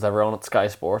mates with everyone at Sky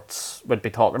Sports, we'd be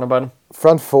talking about him.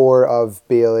 Front 4 of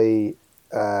Bailey,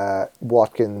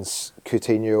 Watkins,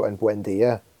 Coutinho and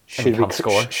Buendia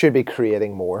should be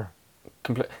creating more.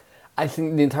 I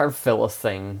think the entire Villa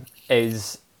thing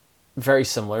is very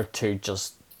similar to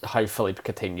just how Philippe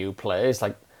Coutinho plays.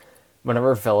 Like,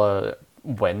 whenever Villa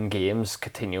win games,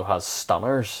 Coutinho has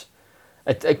stunners.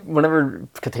 Whenever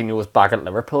Coutinho was back at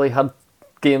Liverpool, he had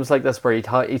games like this where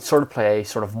he'd sort of play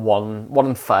sort of 1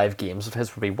 in 5 games of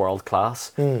his would be world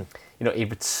class. He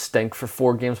would stink for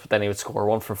 4 games, but then he would score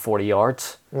 1 from 40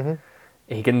 yards.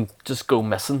 He can just go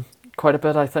missing quite a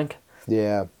bit, I think.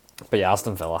 Yeah. But yeah,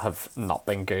 Aston Villa have not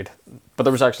been good. But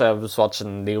I was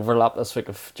watching the overlap this week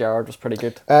of Gerrard was pretty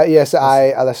good. Yes,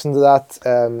 I listened to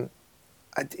that.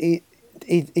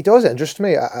 He does interest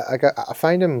me. I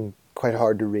find him quite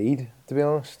hard to read, to be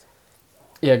honest.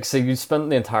 Yeah, so you spent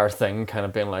the entire thing kind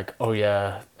of being like, oh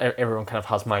yeah, everyone kind of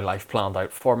has my life planned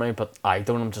out for me, but I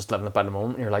don't. I'm just living it by the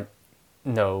moment. And you're like,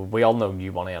 no, we all know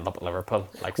you want to end up at Liverpool.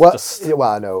 Well,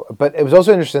 I know, but it was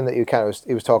also interesting that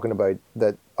he was talking about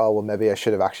that. Oh well, maybe I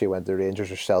should have actually went to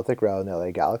Rangers or Celtic rather than LA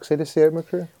Galaxy to see out my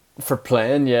career. For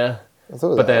playing, yeah. I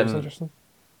thought that was interesting.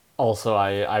 Also,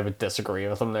 I would disagree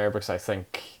with him there because I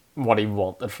think what he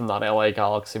wanted from that LA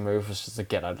Galaxy move was just to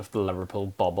get out of the Liverpool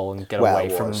bubble and get away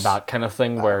from that kind of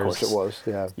thing. Whereas, of course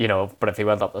it was, yeah. But if he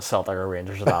went up to Celtic or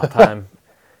Rangers at that time,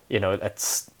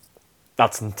 that's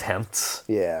intense.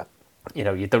 Yeah. You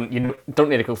don't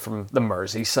need to go from the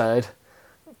Merseyside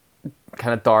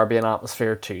kind of derby and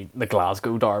atmosphere to the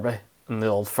Glasgow derby and the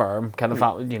Old Firm kind of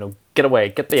get away,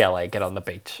 get the LA, get on the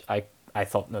beach. I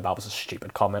thought that was a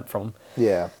stupid comment from him.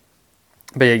 Yeah.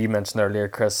 But yeah, you mentioned earlier,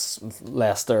 Chris,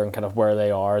 Leicester and kind of where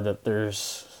they are, that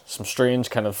there's some strange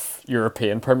kind of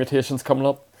European permutations coming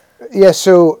up. Yeah,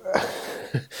 so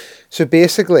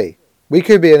basically, we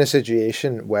could be in a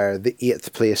situation where the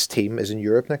 8th place team is in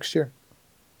Europe next year.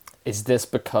 Is this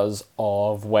because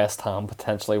of West Ham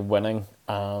potentially winning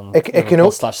and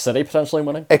Liverpool/City potentially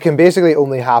winning? It can basically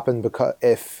only happen because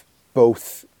if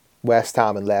both West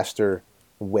Ham and Leicester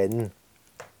win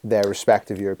their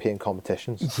respective European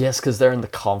competitions. Yes, because they're in the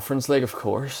Conference League, of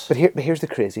course. But here's the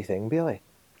crazy thing, Bailey.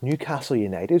 Newcastle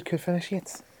United could finish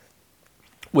 8th.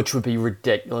 Which would be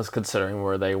ridiculous considering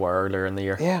where they were earlier in the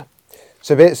year. Yeah.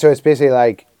 So it's basically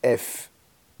like if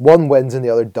one wins and the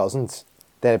other doesn't,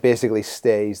 then it basically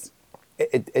stays.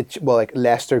 Like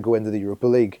Leicester go into the Europa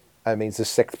League, and it means the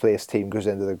 6th place team goes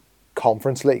into the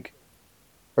Conference League,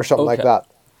 or something like that.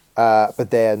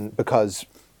 But then because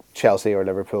Chelsea or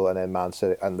Liverpool and then Man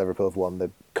City and Liverpool have won the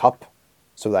cup,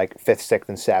 so like 5th, 6th,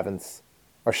 and 7th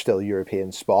are still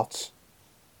European spots,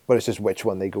 but it's just which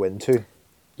one they go into.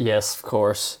 Yes, of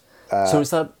course. So is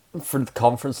that for the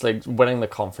Conference League? Winning the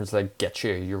Conference League gets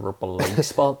you a Europa League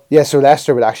spot? Yeah, so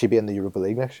Leicester would actually be in the Europa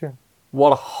League next year.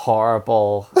 What a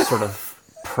horrible sort of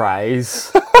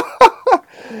prize.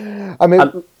 I mean,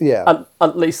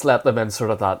 At least let them in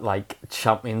sort of that like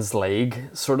Champions League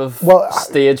sort of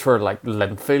stage where like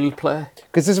Linfield play.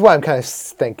 Because this is what I'm kind of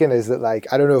thinking is that like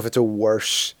I don't know if it's a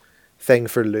worse thing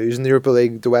for losing the Europa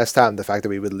League to West Ham, the fact that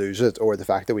we would lose it, or the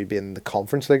fact that we'd be in the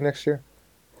Conference League next year.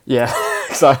 Yeah,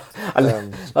 exactly.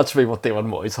 And that should be what David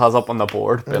Moyes has up on the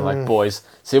board, being like, boys,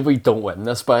 see if we don't win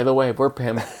this, by the way, we're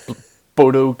paying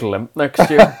Bodo Glimt next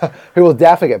year. Who will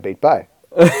definitely get beat by.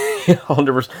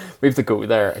 100%. We have to go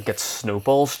there and get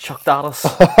snowballs chucked at us.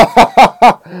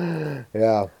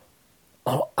 Yeah.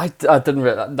 Oh, I didn't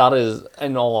realize that is,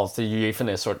 in all honesty, UEFA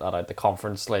need to sort that out, the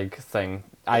Conference League thing.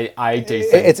 I do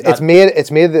think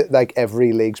it's made that like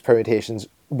every league's permutations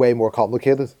way more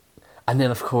complicated. And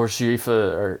then of course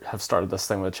UEFA have started this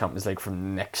thing with the Champions League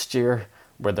from next year,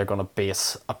 where they're going to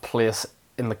base a place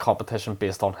in the competition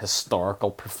based on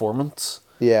historical performance.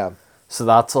 Yeah. So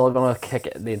that's all going to kick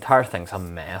it. The entire thing's a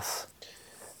mess.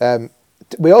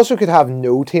 We also could have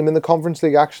no team in the Conference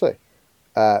League actually,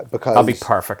 because that'd be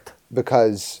perfect.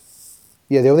 Because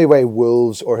the only way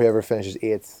Wolves or whoever finishes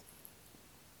 8th,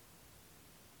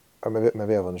 or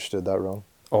maybe I've understood that wrong.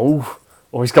 Oh,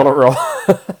 he's got it wrong.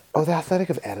 Oh, the Athletic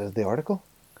have edited the article.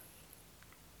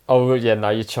 Oh yeah, now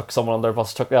you chuck someone on their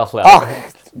bus. Chuck the Athletic.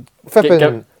 Oh, flipping.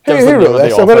 Give Who us the name wrote of the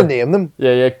this? I'm going to author. name them.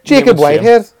 Yeah. Jacob name and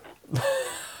shame. Whitehead.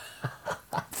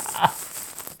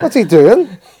 What's he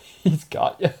doing? He's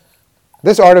got you.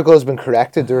 This article has been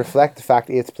corrected to reflect the fact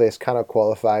 8th place cannot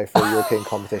qualify for European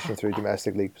competition through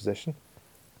domestic league position.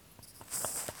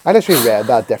 I literally read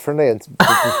that differently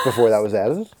before that was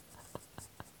edited.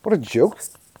 What a joke.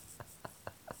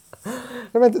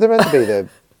 They're meant to be the...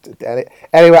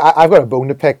 Anyway, I've got a bone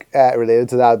to pick related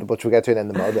to that, but we'll get to it in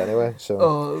the mud anyway.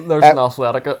 So There's an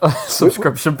Athletic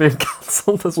subscription being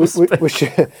cancelled as we speak.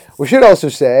 we should also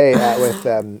say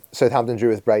with Southampton drew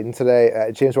with Brighton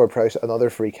today, James Ward-Prowse, another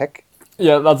free kick.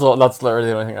 Yeah, that's literally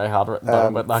the only thing I had written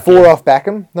down with that 4 game. off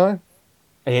Beckham now.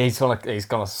 He's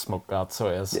gonna smoke that, so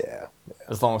he is. Yeah.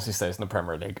 As long as he stays in the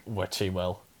Premier League, which he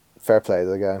will. Fair play to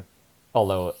the guy.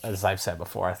 Although, as I've said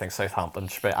before, I think Southampton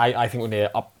should be... I think we need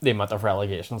to up the amount of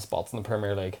relegation spots in the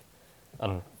Premier League.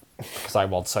 And because I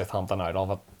want Southampton out of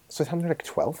it. Southampton are like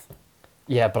 12th?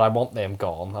 Yeah, but I want them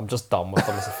gone. I'm just done with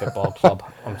them as a football club.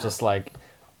 I'm just like...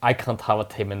 I can't have a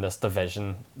team in this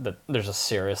division that there's a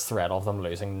serious threat of them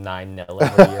losing 9-0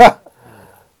 every year.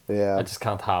 Yeah. I just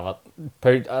can't have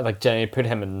it. Jenny, put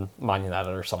him in Man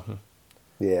United or something.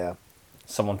 Yeah.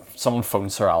 Someone phone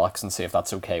Sir Alex and see if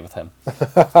that's okay with him.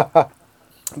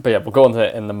 But yeah, we'll go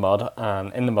into In the Mud.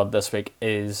 And In the Mud this week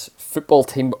is football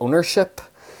team ownership.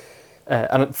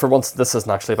 And for once, this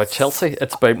isn't actually about Chelsea.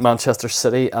 It's about Manchester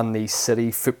City and the City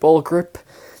Football Group.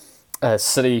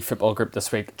 City Football Group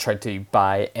this week tried to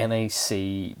buy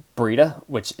NAC Breda,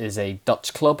 which is a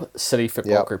Dutch club. City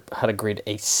Football Group had agreed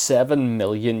a €7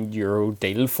 million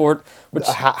deal for it, which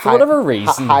for whatever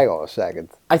reason... Hang on a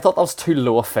second. I thought that was too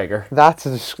low a figure. That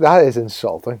is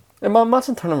insulting.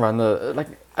 Imagine turning around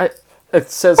it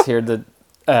says here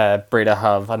that Breda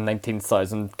have a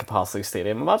 19,000 capacity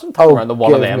stadium. Imagine turning around to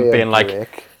one of them being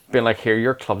like, here,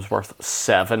 your club's worth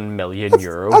 €7 million.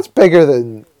 That's bigger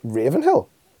than Ravenhill.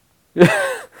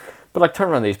 But turn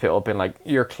around these people being like,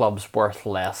 your club's worth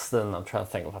less than... I'm trying to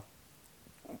think of a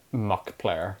muck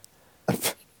player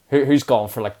who's gone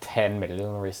for 10 million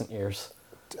in recent years.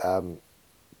 I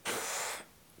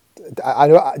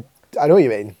know what you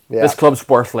mean. Yeah. This club's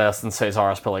worth less than Cesar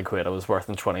Azpilicueta was worth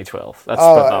in 2012. Let's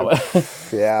put it that way.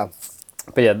 Yeah.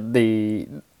 But yeah, the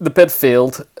bid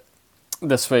failed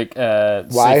this week.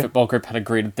 City Football Group had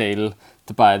agreed a deal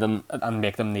to buy them and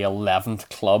make them the 11th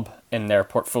club in their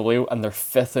portfolio, and they're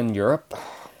 5th in Europe.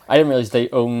 I didn't realise they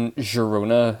own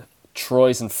Girona,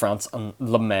 Troyes in France, and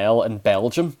Lamel in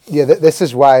Belgium. Yeah, this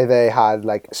is why they had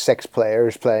 6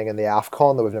 players playing in the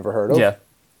AFCON that we've never heard of. Yeah.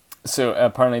 So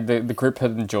apparently the group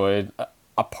had enjoyed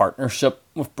a partnership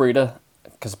with Breda,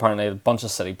 because apparently a bunch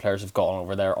of City players have gone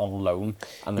over there on loan,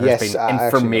 and there's been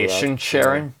information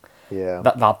sharing. Yeah.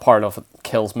 That part of it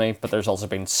kills me, but there's also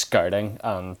been scouting,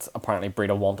 and apparently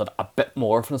Breda wanted a bit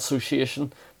more of an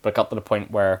association, but it got to the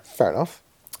point where... Fair enough.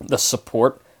 The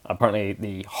support, apparently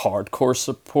the hardcore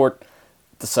support,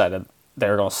 decided they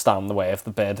were going to stand in the way of the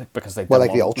bid because they didn't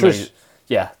want the ultras?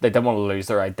 they didn't want to lose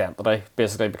their identity,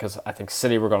 basically, because I think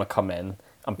City were going to come in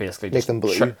and basically make them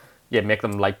blue. Make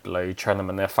them light blue, turn them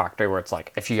into a factory where it's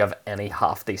like, if you have any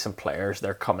half-decent players,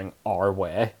 they're coming our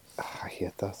way. I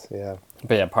hate that, yeah.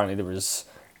 But yeah, apparently there was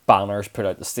banners put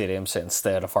out the stadium saying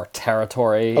instead of our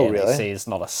territory, NAC is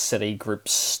not a City Group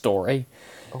story.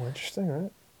 Oh, interesting,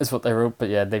 right? Is what they wrote, but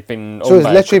yeah, they've been... So it's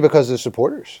literally because of the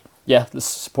supporters? Yeah, the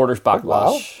supporters backlash.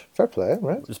 Wow. Fair play,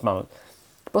 right?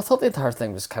 But I thought the entire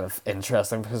thing was kind of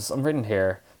interesting, because I'm reading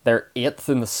here, they're 8th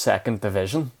in the 2nd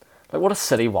division. What does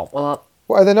City want with that?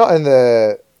 Well, are they not in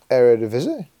the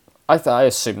Eredivisie? I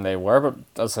assume they were,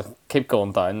 but as I keep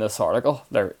going down this article,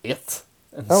 they're 8th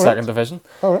in the 2nd division.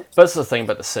 All right. But it's the thing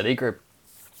about the City Group,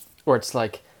 where it's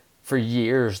for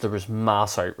years there was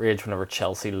mass outrage whenever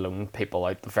Chelsea loaned people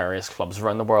out to various clubs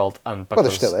around the world. And because,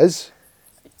 there still is.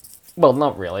 Well,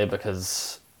 not really,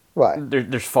 because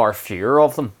there's far fewer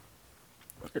of them.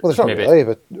 Well, there's not really,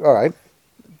 but all right.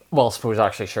 Well, I suppose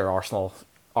actually, sure, Arsenal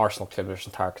claim there's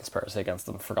an entire conspiracy against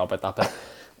them. Forgot about that bit.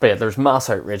 But yeah, there's mass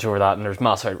outrage over that, and there's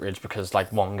mass outrage because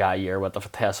one guy a year went to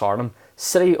Vitesse Arnhem.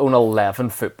 City own 11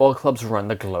 football clubs around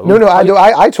the globe. No,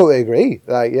 I totally agree.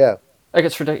 Yeah.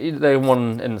 It's ridiculous. They have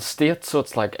one in the States, so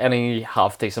it's any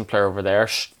half-decent player over there,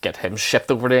 get him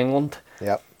shipped over to England.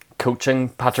 Yep. Coaching,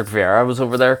 Patrick Vieira was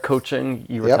over there coaching.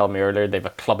 You were telling me earlier they have a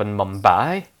club in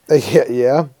Mumbai.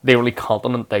 Yeah. The only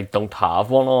continent they don't have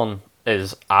one on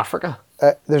is Africa.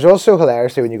 There's also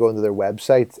hilarity when you go into their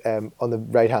website. On the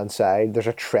right-hand side, there's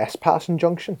a trespass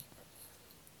injunction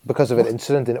because of an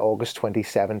incident in August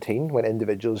 2017 when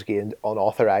individuals gained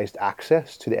unauthorised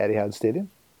access to the Etihad Stadium.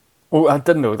 Oh, I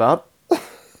didn't know that.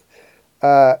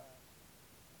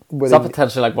 Is that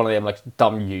potentially like one of them like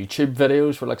dumb YouTube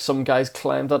videos where like some guys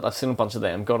climbed it? I've seen a bunch of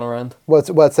them going around. Well,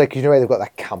 it's like, you know, they've got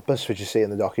that campus which you see in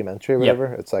the documentary or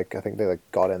whatever. Yep. It's like, I think they like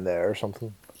got in there or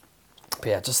something. But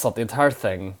yeah, I just thought the entire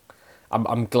thing.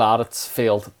 I'm glad it's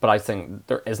failed, but I think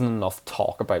there isn't enough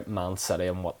talk about Man City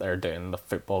and what they're doing in the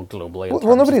football globally.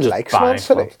 Well, nobody likes Man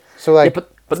City, so like, yeah,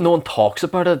 but no one talks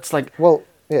about it. It's like, well,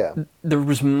 yeah, there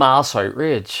was mass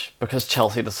outrage because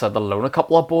Chelsea decided to loan a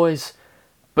couple of boys.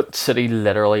 But City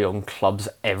literally own clubs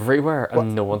everywhere,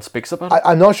 and no one speaks about it.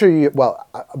 I'm not sure you. Well,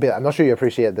 I'm not sure you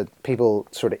appreciate that people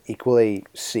sort of equally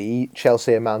see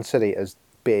Chelsea and Man City as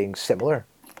being similar.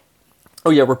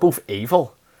 Oh yeah, we're both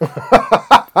evil,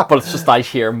 but it's just I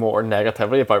hear more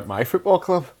negativity about my football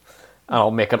club, and I'll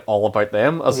make it all about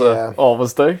them as I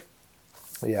always do.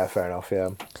 Yeah, fair enough.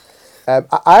 Yeah,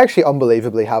 I actually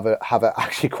unbelievably have it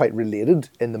actually quite related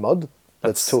in the mud.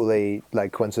 That's totally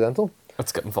like coincidental.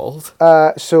 Let's get involved.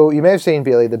 So you may have seen,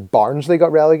 Bailey, that Barnsley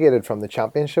got relegated from the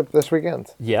Championship this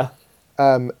weekend. Yeah.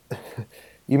 You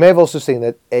may have also seen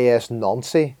that AS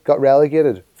Nancy got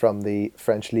relegated from the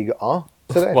French Ligue 1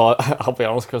 today. Well, I'll be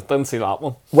honest, because I didn't see that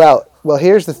one. Well,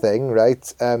 here's the thing, right?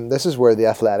 This is where the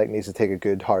Athletic needs to take a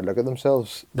good hard look at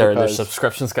themselves. Their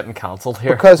subscription's getting cancelled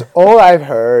here. Because all I've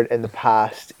heard in the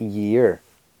past year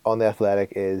on the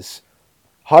Athletic is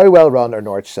how well run are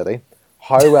Norwich City,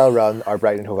 how well run are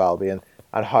Brighton Hove Albion,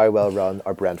 and how well run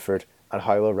are Brentford, and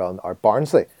how well run are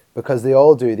Barnsley. Because they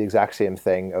all do the exact same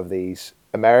thing of these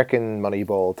American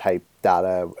Moneyball type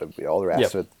data, all the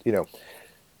rest of it. You know,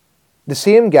 the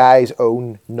same guys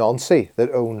own Nancy that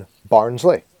own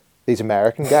Barnsley, these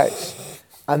American guys,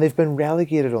 and they've been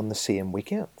relegated on the same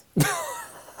weekend.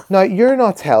 Now, you're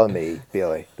not telling me,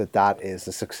 Bailey, that is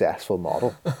a successful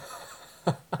model.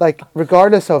 Like,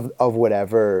 regardless of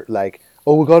whatever, like,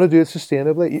 oh, we got to do it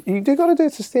sustainably. You do got to do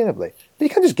it sustainably. But you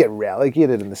can't just get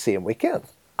relegated in the same weekend.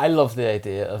 I love the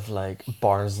idea of like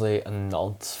Barnsley and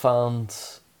Nantes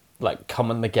fans like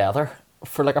coming together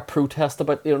for like a protest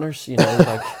about the owners. You know,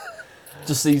 like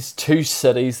just these two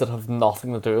cities that have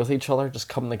nothing to do with each other just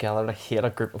coming together to hate a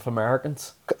group of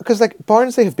Americans. Because like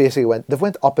Barnsley have basically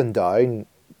went up and down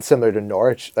similar to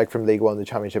Norwich, like from League One to the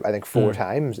Championship, I think 4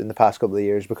 times in the past couple of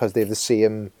years because they have the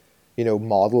same, you know,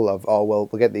 model of, oh, well,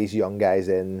 we'll get these young guys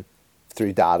in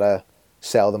through data,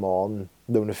 sell them on,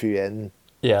 loan a few in.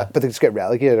 Yeah. But they just get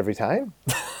relegated every time.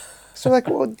 So, like,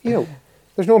 well, you know,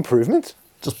 there's no improvement.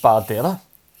 Just bad data.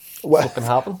 What can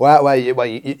happen? Well,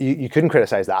 you couldn't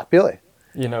criticise that, Billy.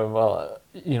 You know,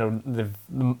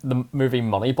 the movie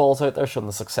Moneyball's out there showing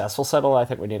the successful side. I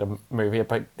think we need a movie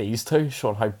about these two,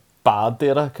 showing how bad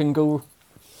data can go.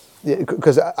 Yeah,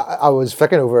 because I was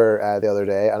flicking over the other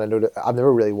day, and I know that I've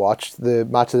never really watched the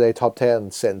Match of the Day Top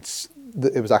 10 since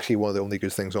it was actually one of the only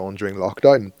good things on during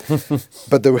lockdown.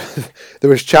 But there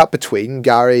was chat between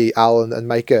Gary, Alan, and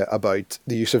Micah about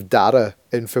the use of data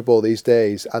in football these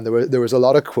days, and there was a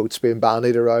lot of quotes being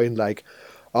bandied around like,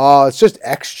 "Oh, it's just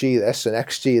XG this and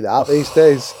XG that these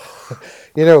days."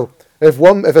 You know, if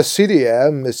a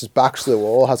CDM is just backs to the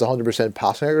wall, has 100%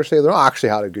 passing accuracy, they're not actually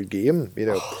had a good game. You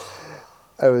know.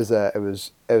 It was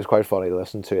quite funny to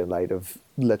listen to in light of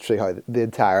literally how the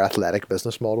entire Athletic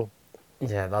business model.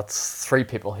 Yeah, that's 3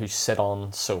 people who sit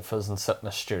on sofas and sit in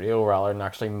a studio rather than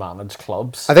actually manage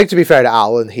clubs. I think, to be fair to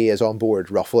Alan, he is on board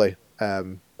roughly,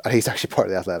 and he's actually part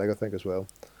of the Athletic, I think, as well.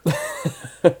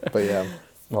 But yeah.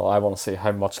 Well, I want to see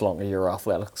how much longer your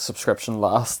Athletic subscription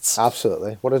lasts.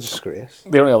 Absolutely. What a disgrace.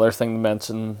 The only other thing to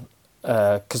mention,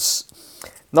 because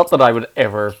not that I would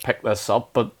ever pick this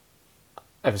up, but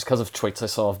it was because of tweets I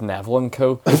saw of Neville and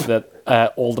co.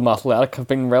 that Oldham Athletic have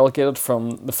been relegated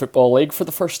from the Football League for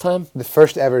the first time. The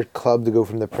first ever club to go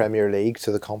from the Premier League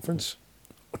to the Conference.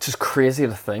 Which is crazy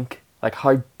to think. Like,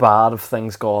 how bad have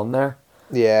things gone there?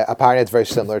 Yeah, apparently it's very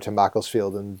similar to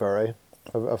Macclesfield and Bury,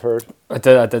 I've heard. I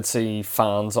did see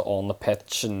fans on the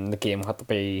pitch, and the game had to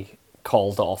be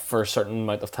called off for a certain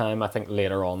amount of time, I think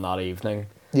later on that evening.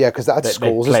 Yeah, because that's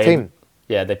Scholes' team.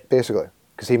 Yeah, basically.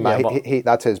 Because he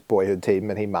that's his boyhood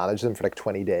team, and he managed them for like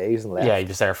 20 days and left. Yeah, he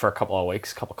was there for a couple of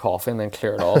weeks, cup of coffee, and then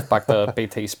cleared off back to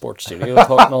BT Sports Studio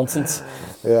talk nonsense.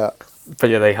 Yeah.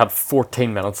 But yeah, they had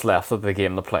 14 minutes left of the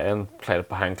game to play and played it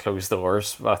behind closed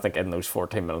doors. I think in those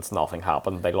 14 minutes, nothing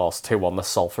happened. They lost 2-1 to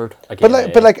Salford. Again, how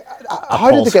did they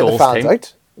get the fans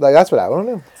out? Like, that's what I want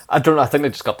to know. I don't know. I think they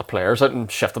just got the players out and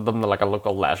shifted them to like a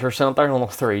local leisure centre on a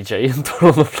 3G and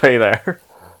told them to play there.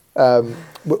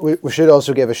 We should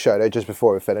also give a shout out just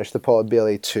before we finish the pod,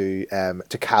 Bailey, to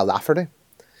Kyle Lafferty.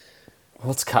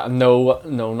 No,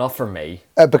 not for me.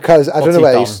 Because I don't What's know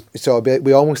he why. done? So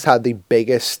we almost had the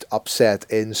biggest upset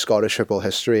in Scottish football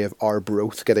history of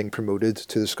Arbroath getting promoted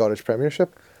to the Scottish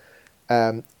Premiership.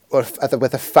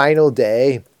 With a final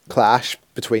day clash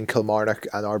between Kilmarnock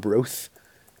and Arbroath,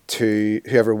 to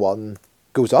whoever won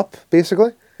goes up,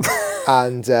 basically.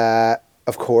 And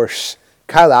of course,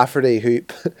 Kyle Lafferty, who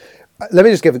let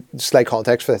me just give slight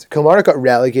context for this. Kilmarnock got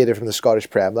relegated from the Scottish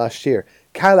Prem last year.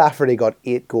 Kyle Lafferty got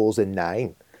 8 goals in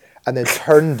 9, and then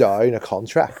turned down a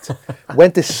contract,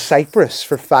 went to Cyprus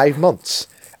for 5 months,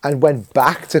 and went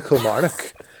back to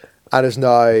Kilmarnock, and has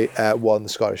now won the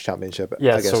Scottish Championship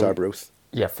against Arbroath.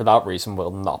 Yeah, for that reason,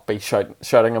 we'll not be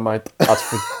shouting him out.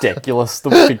 That's ridiculous to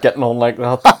be getting on like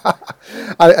that.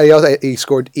 And he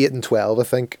scored 8 and 12, I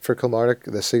think, for Kilmarnock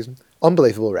this season.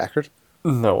 Unbelievable record.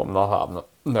 No, I'm not having it.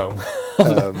 No.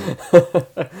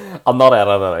 I'm not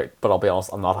editing it out, but I'll be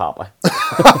honest, I'm not happy.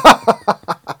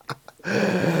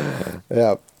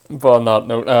 Yeah. But on that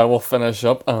note, we'll finish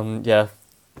up, and yeah,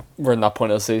 we're in that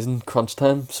point of the season, crunch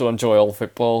time, so enjoy all the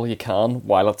football you can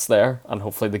while it's there, and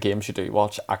hopefully the games you do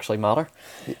watch actually matter.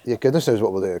 Yeah, goodness knows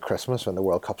what we'll do at Christmas when the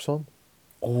World Cup's on.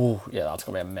 Oh, yeah, that's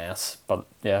going to be a mess, but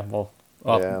yeah, we'll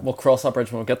cross that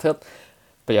bridge when we get to it.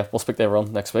 But yeah, we'll speak to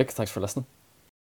everyone next week. Thanks for listening.